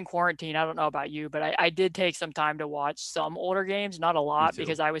during quarantine, I don't know about you, but I did take some time to watch some older games, not a lot,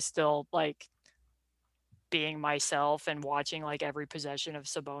 because I was still like being myself and watching like every possession of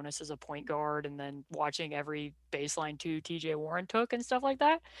Sabonis as a point guard and then watching every baseline 2 TJ Warren took and stuff like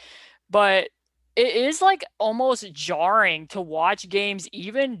that. But it is like almost jarring to watch games,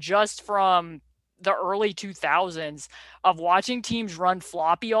 even just from the early 2000s, of watching teams run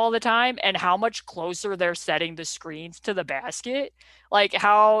floppy all the time and how much closer they're setting the screens to the basket. Like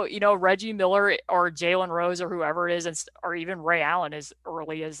how, Reggie Miller or Jalen Rose or whoever it is, or even Ray Allen as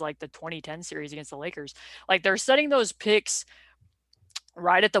early as like the 2010 series against the Lakers, like they're setting those picks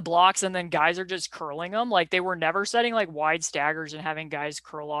right at the blocks and then guys are just curling them. Like they were never setting like wide staggers and having guys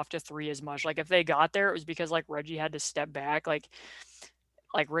curl off to 3 as much. Like if they got there, it was because like Reggie had to step back. Like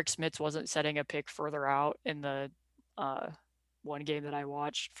Rick Smits wasn't setting a pick further out in the one game that I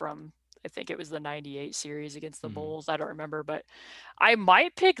watched from, I think it was the 98 series against the Bulls. I don't remember, but I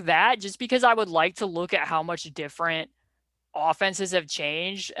might pick that just because I would like to look at how much different offenses have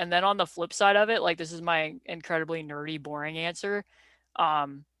changed. And then on the flip side of it, like, this is my incredibly nerdy, boring answer.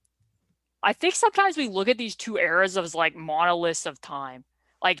 I think sometimes we look at these two eras as like monoliths of time.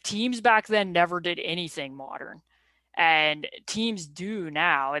 Like, teams back then never did anything modern, and teams do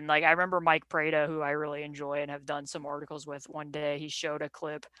now. And like, I remember Mike Prada, who I really enjoy and have done some articles with, one day he showed a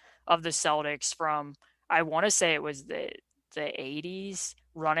clip of the Celtics from, I want to say it was the 80s,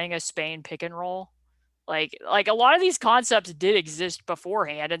 running a Spain pick and roll. Like a lot of these concepts did exist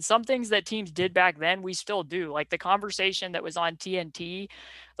beforehand, and some things that teams did back then we still do. Like the conversation that was on TNT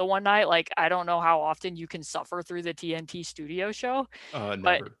the one night, like, I don't know how often you can suffer through the TNT studio show,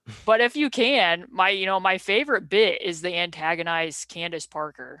 Never. but if you can, my favorite bit is the antagonize Candace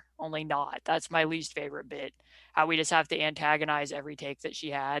Parker, only not. That's my least favorite bit. How we just have to antagonize every take that she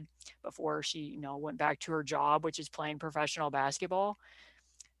had before she, went back to her job, which is playing professional basketball.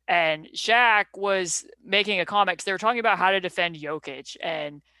 And Shaq was making a comment because they were talking about how to defend Jokic,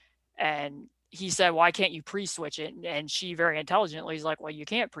 and he said, "Why can't you pre-switch it?" And she very intelligently is like, "Well, you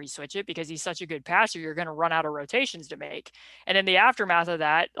can't pre-switch it because he's such a good passer. You're going to run out of rotations to make." And in the aftermath of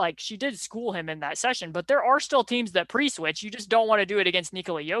that, like, she did school him in that session, but there are still teams that pre-switch. You just don't want to do it against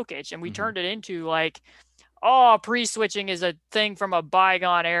Nikola Jokic. And we turned it into like, oh, pre-switching is a thing from a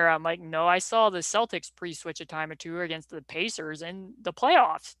bygone era. I'm like, no, I saw the Celtics pre-switch a time or two against the Pacers in the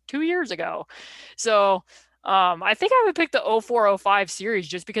playoffs 2 years ago. So I think I would pick the 04-05 series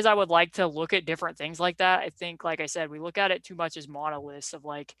just because I would like to look at different things like that. I think, like I said, we look at it too much as monoliths of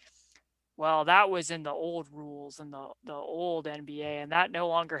like, well, that was in the old rules and the old NBA, and that no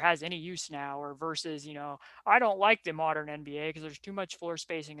longer has any use now. Or versus, I don't like the modern NBA because there's too much floor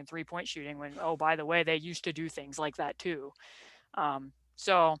spacing and 3-point shooting when, oh, by the way, they used to do things like that too.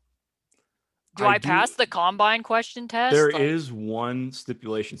 So do I pass the combine question test? There is one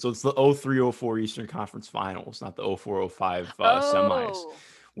stipulation. So it's the 03-04 Eastern Conference Finals, not the 04-05 semis,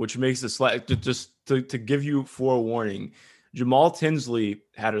 which makes it just to give you forewarning. Jamal Tinsley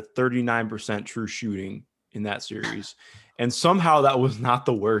had a 39% true shooting in that series. And somehow that was not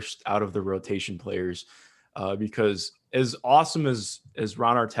the worst out of the rotation players, because as awesome as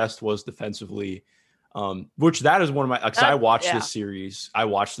Ron Artest was defensively, which that is one of my, because I watched this series. I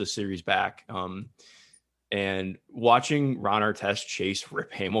watched this series back. And watching Ron Artest chase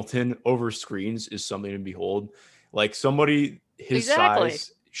Rip Hamilton over screens is something to behold. Like, somebody his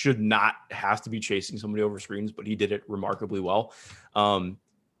size should not have to be chasing somebody over screens, but he did it remarkably well.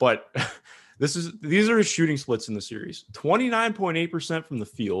 But these are his shooting splits in the series: 29.8% from the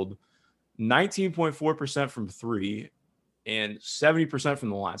field, 19.4% from three, and 70% from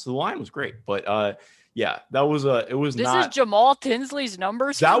the line. So the line was great, but that was this is Jamal Tinsley's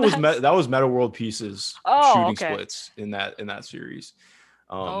numbers. That was Meta World Pieces shooting splits in that series.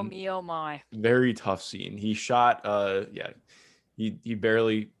 Oh me, oh my! Very tough scene. He shot he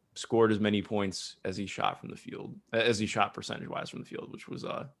barely scored as many points as he shot from the field, as he shot percentage wise from the field, which was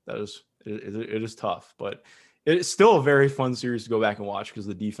it is tough, but it's still a very fun series to go back and watch because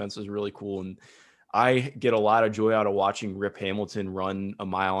the defense is really cool. And I get a lot of joy out of watching Rip Hamilton run a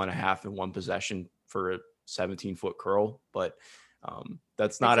mile and a half in one possession for a 17-foot curl, but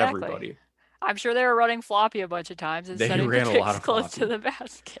that's not everybody. I'm sure they were running floppy a bunch of times and setting the picks close to the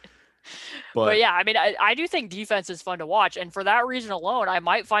basket. But yeah, I mean, I do think defense is fun to watch. And for that reason alone, I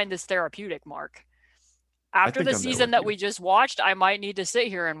might find this therapeutic, Mark. After the season that we just watched, I might need to sit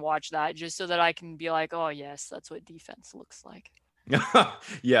here and watch that just so that I can be like, oh, yes, that's what defense looks like.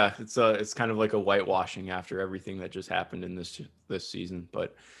 Yeah, it's kind of like a whitewashing after everything that just happened in this season.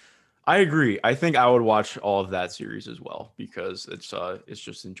 But I agree. I think I would watch all of that series as well because it's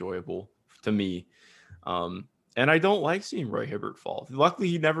just enjoyable to me. And I don't like seeing Roy Hibbert fall. Luckily,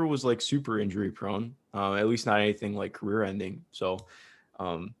 he never was like super injury prone, at least not anything like career ending. So,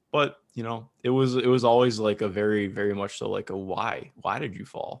 but it was always like a very, very much so like a why did you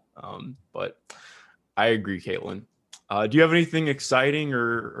fall? But I agree, Caitlin. Do you have anything exciting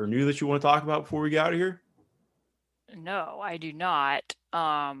or new that you want to talk about before we get out of here? No, I do not.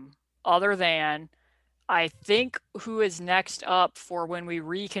 Other than I think who is next up for when we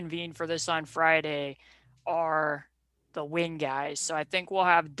reconvene for this on Friday are the wing guys. So I think we'll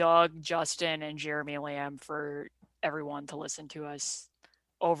have Doug, Justin, and Jeremy Lamb for everyone to listen to us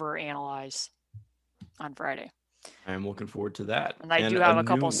overanalyze on Friday. I am looking forward to that. And I do have a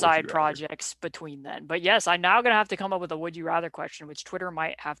couple side projects between then. But yes, I'm now going to have to come up with a would you rather question, which Twitter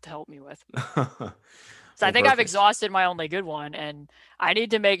might have to help me with. So I think I've perfect. exhausted my only good one, and I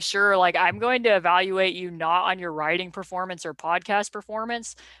need to make sure, like, I'm going to evaluate you not on your writing performance or podcast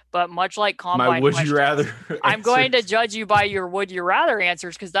performance, but much like My combine would you questions, rather I'm going to answers. judge you by your would you rather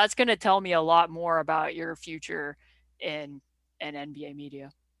answers, because that's going to tell me a lot more about your future in NBA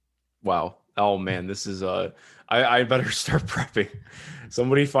media. Wow. Oh man, this is I better start prepping.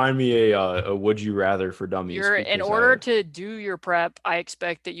 Somebody find me a would you rather for dummies In because order to do your prep, I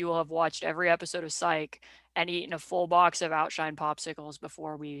expect that you will have watched every episode of Psych and eaten a full box of Outshine popsicles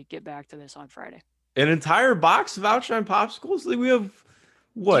before we get back to this on Friday. an entire box of Outshine popsicles. Like, we have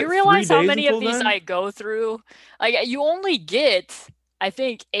Do you what, 3 realize how days many of until these then? I go through? Like, you only get, I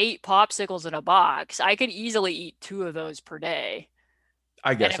think, 8 popsicles in a box. I could easily eat 2 of those per day.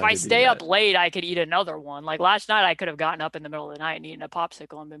 I And guess if I I could do stay up that. late, I could eat another one. Like last night, I could have gotten up in the middle of the night and eaten a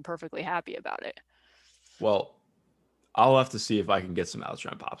popsicle and been perfectly happy about it. Well, I'll have to see if I can get some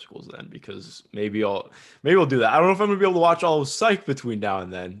Outshine popsicles then, because maybe I'll do that. I don't know if I'm gonna be able to watch all of Psych between now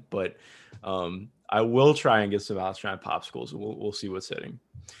and then, but I will try and get some Outshine popsicles, and we'll see what's hitting.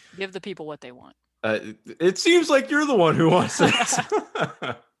 Give the people what they want. It seems like you're the one who wants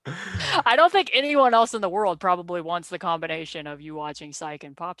it. I don't think anyone else in the world probably wants the combination of you watching Psych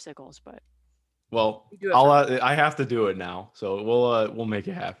and popsicles, but Well, I have to do it now, so we'll make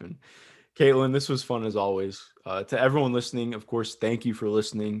it happen. Caitlin, this was fun as always. To everyone listening, of course, thank you for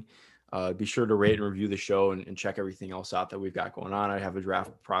listening. Be sure to rate and review the show and check everything else out that we've got going on. I have a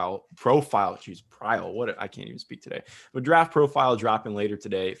draft profile. I can't even speak today. A draft profile dropping later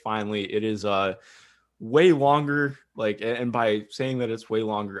today. Finally, it is way longer. And by saying that it's way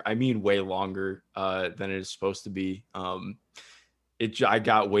longer, I mean way longer than it is supposed to be. I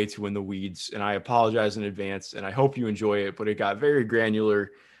got way too in the weeds, and I apologize in advance. And I hope you enjoy it. But it got very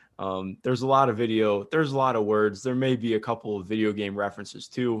granular. There's a lot of video. There's a lot of words. There may be a couple of video game references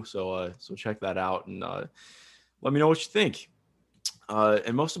too. So check that out and let me know what you think.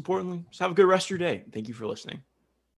 And most importantly, just have a good rest of your day. Thank you for listening.